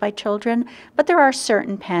adults as by children, but there are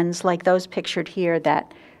certain pens, like those pictured here,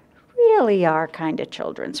 that really are kind of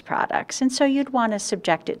children's products. And so you'd want to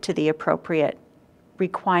subject it to the appropriate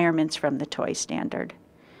requirements from the toy standard.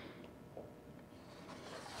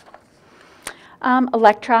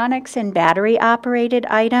 Electronics and battery-operated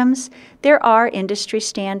items. There are industry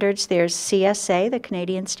standards. There's CSA, the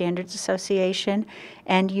Canadian Standards Association,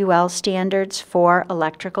 and UL standards for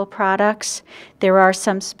electrical products. There are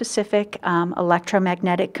some specific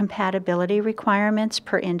electromagnetic compatibility requirements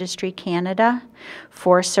per Industry Canada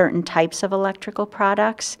for certain types of electrical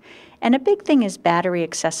products. And a big thing is battery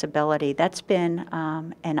accessibility. That's been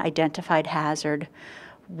an identified hazard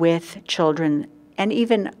with children and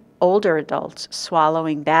even older adults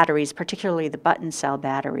swallowing batteries, particularly the button cell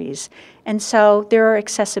batteries. And so there are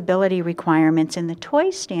accessibility requirements in the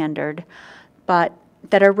toy standard, but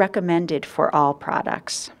that are recommended for all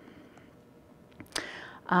products.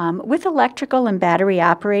 With electrical and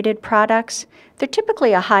battery-operated products, they're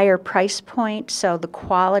typically a higher price point, so the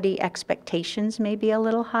quality expectations may be a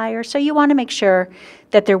little higher. So you want to make sure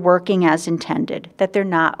that they're working as intended, that they're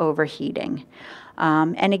not overheating.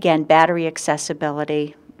 And again, battery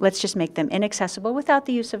accessibility. Let's just make them inaccessible without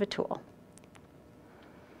the use of a tool.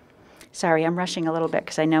 Sorry, I'm rushing a little bit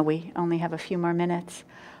because I know we only have a few more minutes.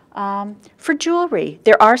 For jewelry,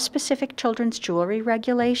 there are specific children's jewelry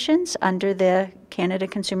regulations under the Canada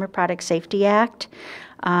Consumer Product Safety Act.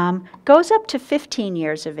 Goes up to 15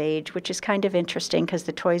 years of age, which is kind of interesting because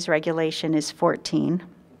the toys regulation is 14.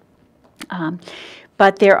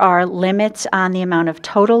 But there are limits on the amount of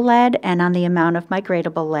total lead and on the amount of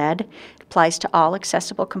migratable lead. It applies to all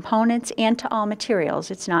accessible components and to all materials.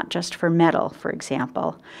 It's not just for metal, for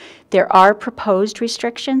example. There are proposed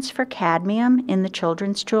restrictions for cadmium in the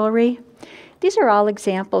children's jewelry. These are all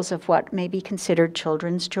examples of what may be considered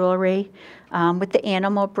children's jewelry. With the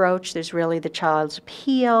animal brooch, there's really the child's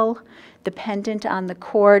heel. The pendant on the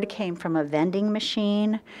cord came from a vending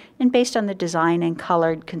machine, and based on the design and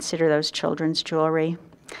color, consider those children's jewelry.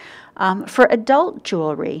 For adult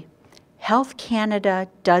jewelry, Health Canada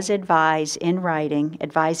does advise in writing,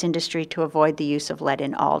 advise industry to avoid the use of lead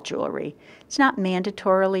in all jewelry. It's not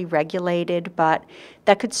mandatorily regulated, but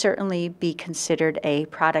that could certainly be considered a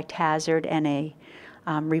product hazard and a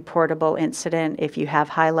reportable incident if you have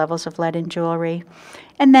high levels of lead in jewelry.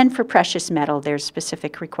 And then for precious metal, there's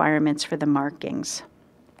specific requirements for the markings.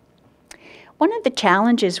 One of the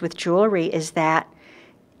challenges with jewelry is that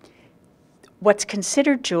what's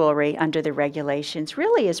considered jewelry under the regulations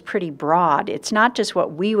really is pretty broad. It's not just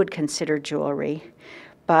what we would consider jewelry,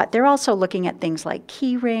 but they're also looking at things like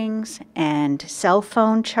key rings and cell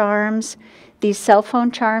phone charms. These cell phone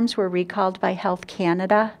charms were recalled by Health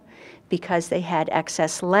Canada because they had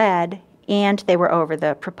excess lead and they were over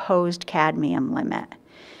the proposed cadmium limit.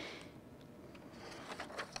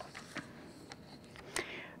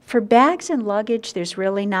 For bags and luggage, there's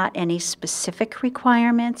really not any specific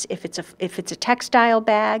requirements. If it's a textile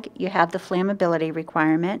bag, you have the flammability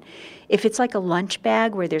requirement. If it's like a lunch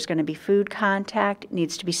bag where there's going to be food contact, it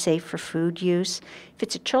needs to be safe for food use. If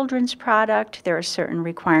it's a children's product, there are certain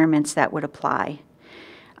requirements that would apply.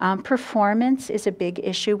 Performance is a big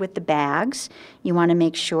issue with the bags. You want to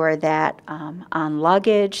make sure that on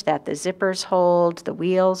luggage, that the zippers hold, the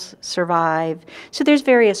wheels survive. So there's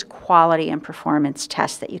various quality and performance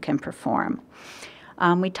tests that you can perform.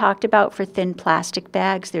 We talked about for thin plastic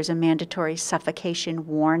bags, there's a mandatory suffocation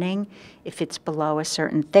warning if it's below a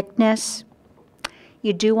certain thickness.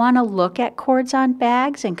 You do want to look at cords on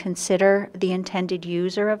bags and consider the intended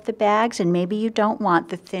user of the bags, and maybe you don't want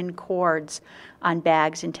the thin cords on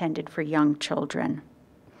bags intended for young children.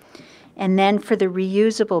 And then for the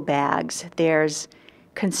reusable bags, there's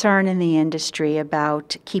concern in the industry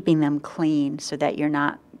about keeping them clean so that you're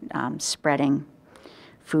not spreading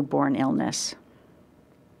foodborne illness.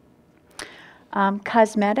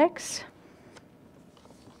 Cosmetics.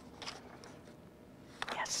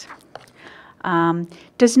 Yes.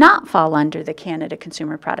 Does not fall under the Canada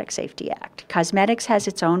Consumer Product Safety Act. Cosmetics has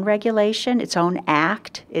its own regulation, its own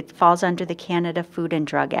act. It falls under the Canada Food and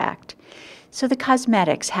Drug Act. So the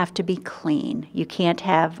cosmetics have to be clean. You can't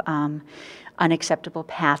have unacceptable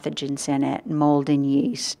pathogens in it, mold and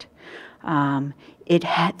yeast.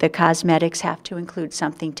 The cosmetics have to include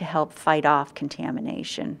something to help fight off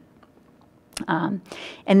contamination. And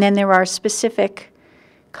then there are specific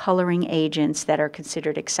coloring agents that are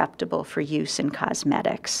considered acceptable for use in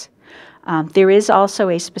cosmetics. There is also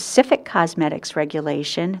a specific cosmetics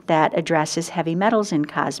regulation that addresses heavy metals in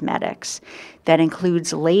cosmetics that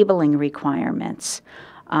includes labeling requirements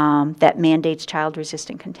that mandates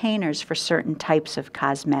child-resistant containers for certain types of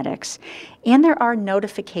cosmetics. And there are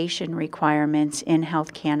notification requirements in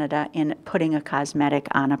Health Canada in putting a cosmetic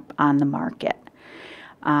on the market.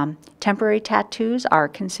 Temporary tattoos are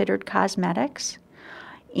considered cosmetics,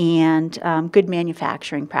 and good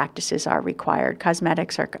manufacturing practices are required.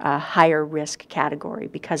 Cosmetics are a higher risk category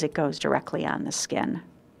because it goes directly on the skin.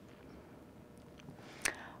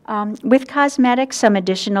 With cosmetics, some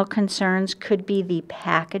additional concerns could be the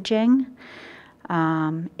packaging.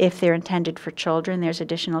 If they're intended for children, there's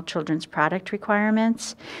additional children's product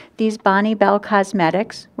requirements. These Bonnie Bell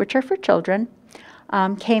cosmetics, which are for children,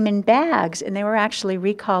 came in bags, and they were actually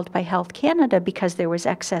recalled by Health Canada because there was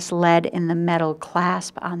excess lead in the metal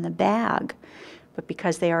clasp on the bag. But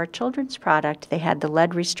because they are a children's product, they had the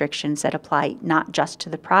lead restrictions that apply not just to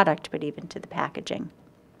the product, but even to the packaging.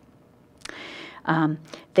 The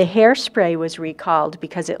hairspray was recalled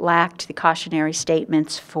because it lacked the cautionary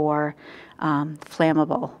statements for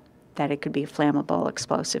flammable, that it could be a flammable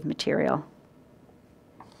explosive material.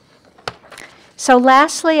 So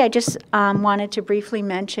lastly, I just wanted to briefly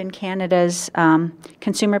mention Canada's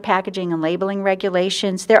consumer packaging and labeling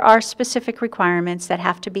regulations. There are specific requirements that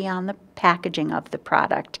have to be on the packaging of the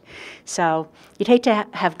product. So you'd hate to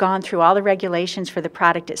have gone through all the regulations for the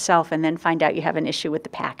product itself and then find out you have an issue with the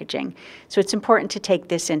packaging. So it's important to take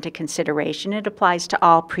this into consideration. It applies to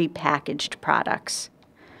all prepackaged products.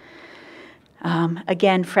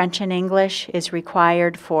 Again, French and English is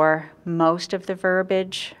required for most of the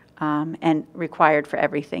verbiage. And required for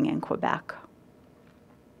everything in Quebec.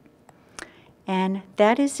 And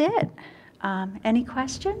that is it. Any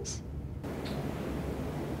questions?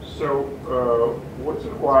 So, what's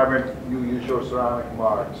the requirement? You use your ceramic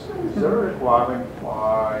marks. Is there a requirement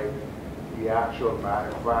by the actual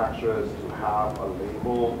manufacturers to have a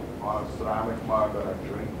label on a ceramic mug on a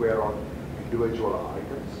drinkware or individual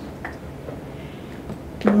items?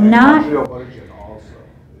 Not. Country of origin also.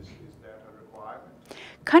 Is that a requirement?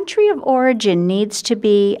 Country of origin needs to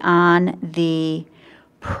be on the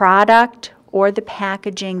product or the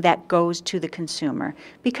packaging that goes to the consumer,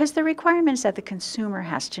 because the requirement is that the consumer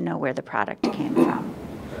has to know where the product came from.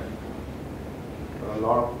 A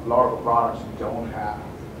lot of products don't have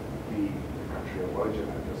the country of origin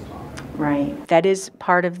at this time. Right. That is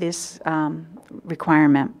part of this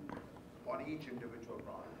requirement. On each individual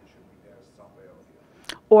product, it should be there somewhere or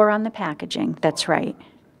the other. Or on the packaging, that's right.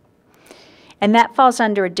 And that falls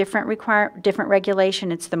under a different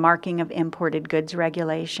regulation. It's the marking of imported goods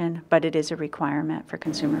regulation, but it is a requirement for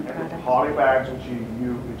consumer And products. the poly bags which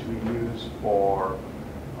we use for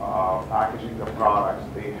packaging the products,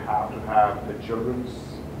 they have to have the children's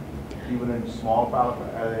Even in small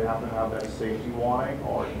they have to have that safety warning,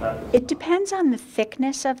 or that? It depends on the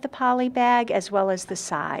thickness of the poly bag as well as the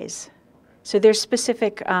size. So there's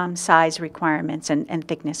specific size requirements and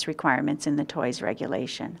thickness requirements in the toys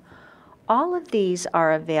regulation. All of these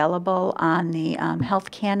are available on the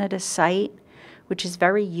Health Canada site, which is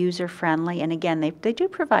very user-friendly. And again, they do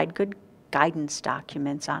provide good guidance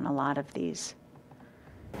documents on a lot of these.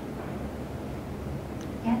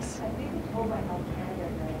 Yes? I've been told by Health Canada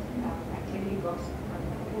that activity books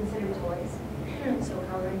are considered toys. So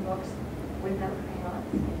coloring books without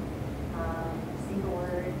crayons, single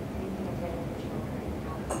word, anything intended for children.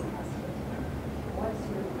 What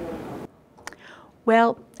sort of deal?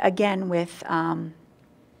 Well, again, with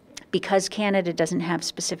because Canada doesn't have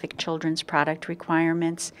specific children's product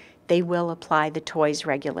requirements, they will apply the toys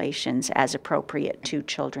regulations as appropriate to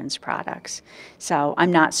children's products. So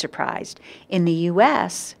I'm not surprised. In the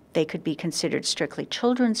U.S., they could be considered strictly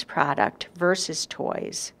children's product versus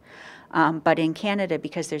toys. But in Canada,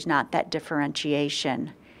 because there's not that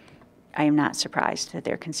differentiation, I am not surprised that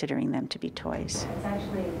they're considering them to be toys. It's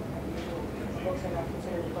actually unusual because books are not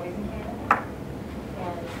considered toys in Canada,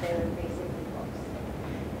 and they're basically books.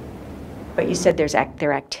 But you said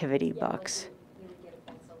they're activity books. You would get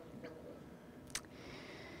a pencil and fill it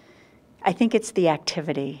in. I think it's the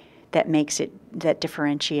activity that makes it, that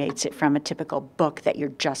differentiates it from a typical book that you're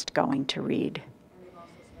just going to read. And they've also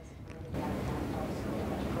specified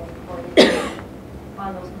that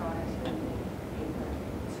on those products we need paper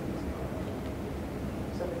service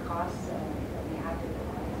code. So the costs that we have to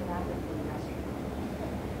provide to that would be astronomical.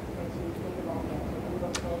 But do you think about the activity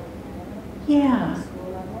book sold in Canada? Yeah. At school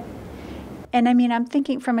level? And I mean, I'm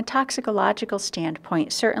thinking from a toxicological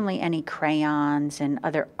standpoint, certainly any crayons and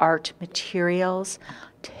other art materials,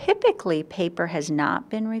 typically paper has not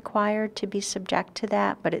been required to be subject to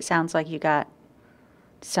that, but it sounds like you got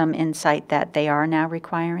some insight that they are now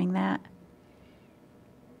requiring that.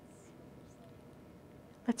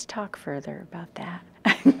 Let's talk further about that.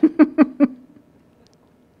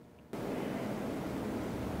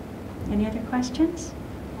 Any other questions?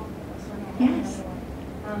 Yes.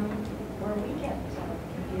 Where we get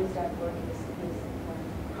confused at work is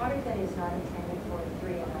product that is not intended for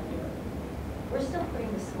 3 and under. We're still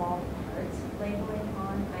putting the small parts labeling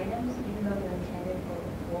on items, even though they're intended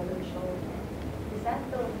for older children. Is that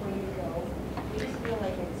the way to go? We just feel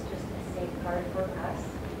like it's just a safeguard for us,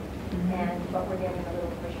 but we're getting a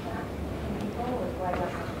little pushback from people with why not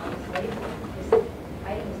have this label. This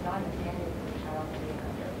item is not intended for a child 3 and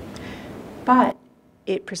under. But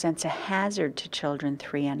it presents a hazard to children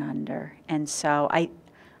 3 and under. And so I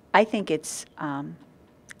think it's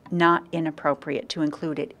not inappropriate to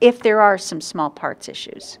include it if there are some small parts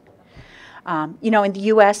issues. You know, in the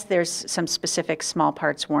U.S., there's some specific small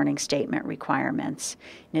parts warning statement requirements.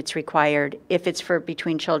 And it's required if it's for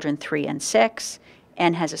between children 3 and 6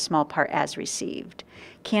 and has a small part as received.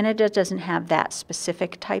 Canada doesn't have that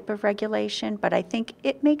specific type of regulation, but I think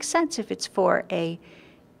it makes sense if it's for a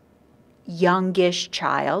youngish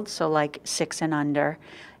child, so like 6 and under,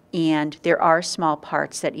 and there are small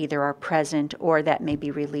parts that either are present or that may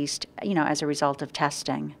be released, you know, as a result of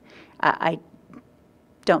testing. I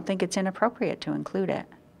don't think it's inappropriate to include it,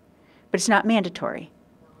 but it's not mandatory.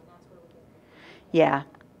 Yeah.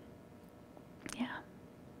 Yeah.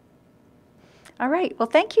 All right. Well,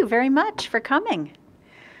 thank you very much for coming.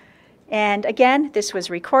 And again, this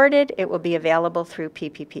was recorded. It will be available through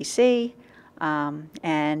PPPC.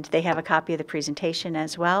 And they have a copy of the presentation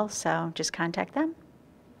as well, so just contact them.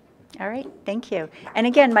 All right, thank you. And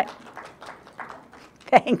again,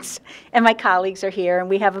 thanks. And my colleagues are here, and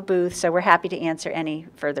we have a booth, so we're happy to answer any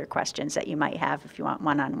further questions that you might have if you want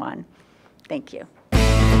one-on-one. Thank you.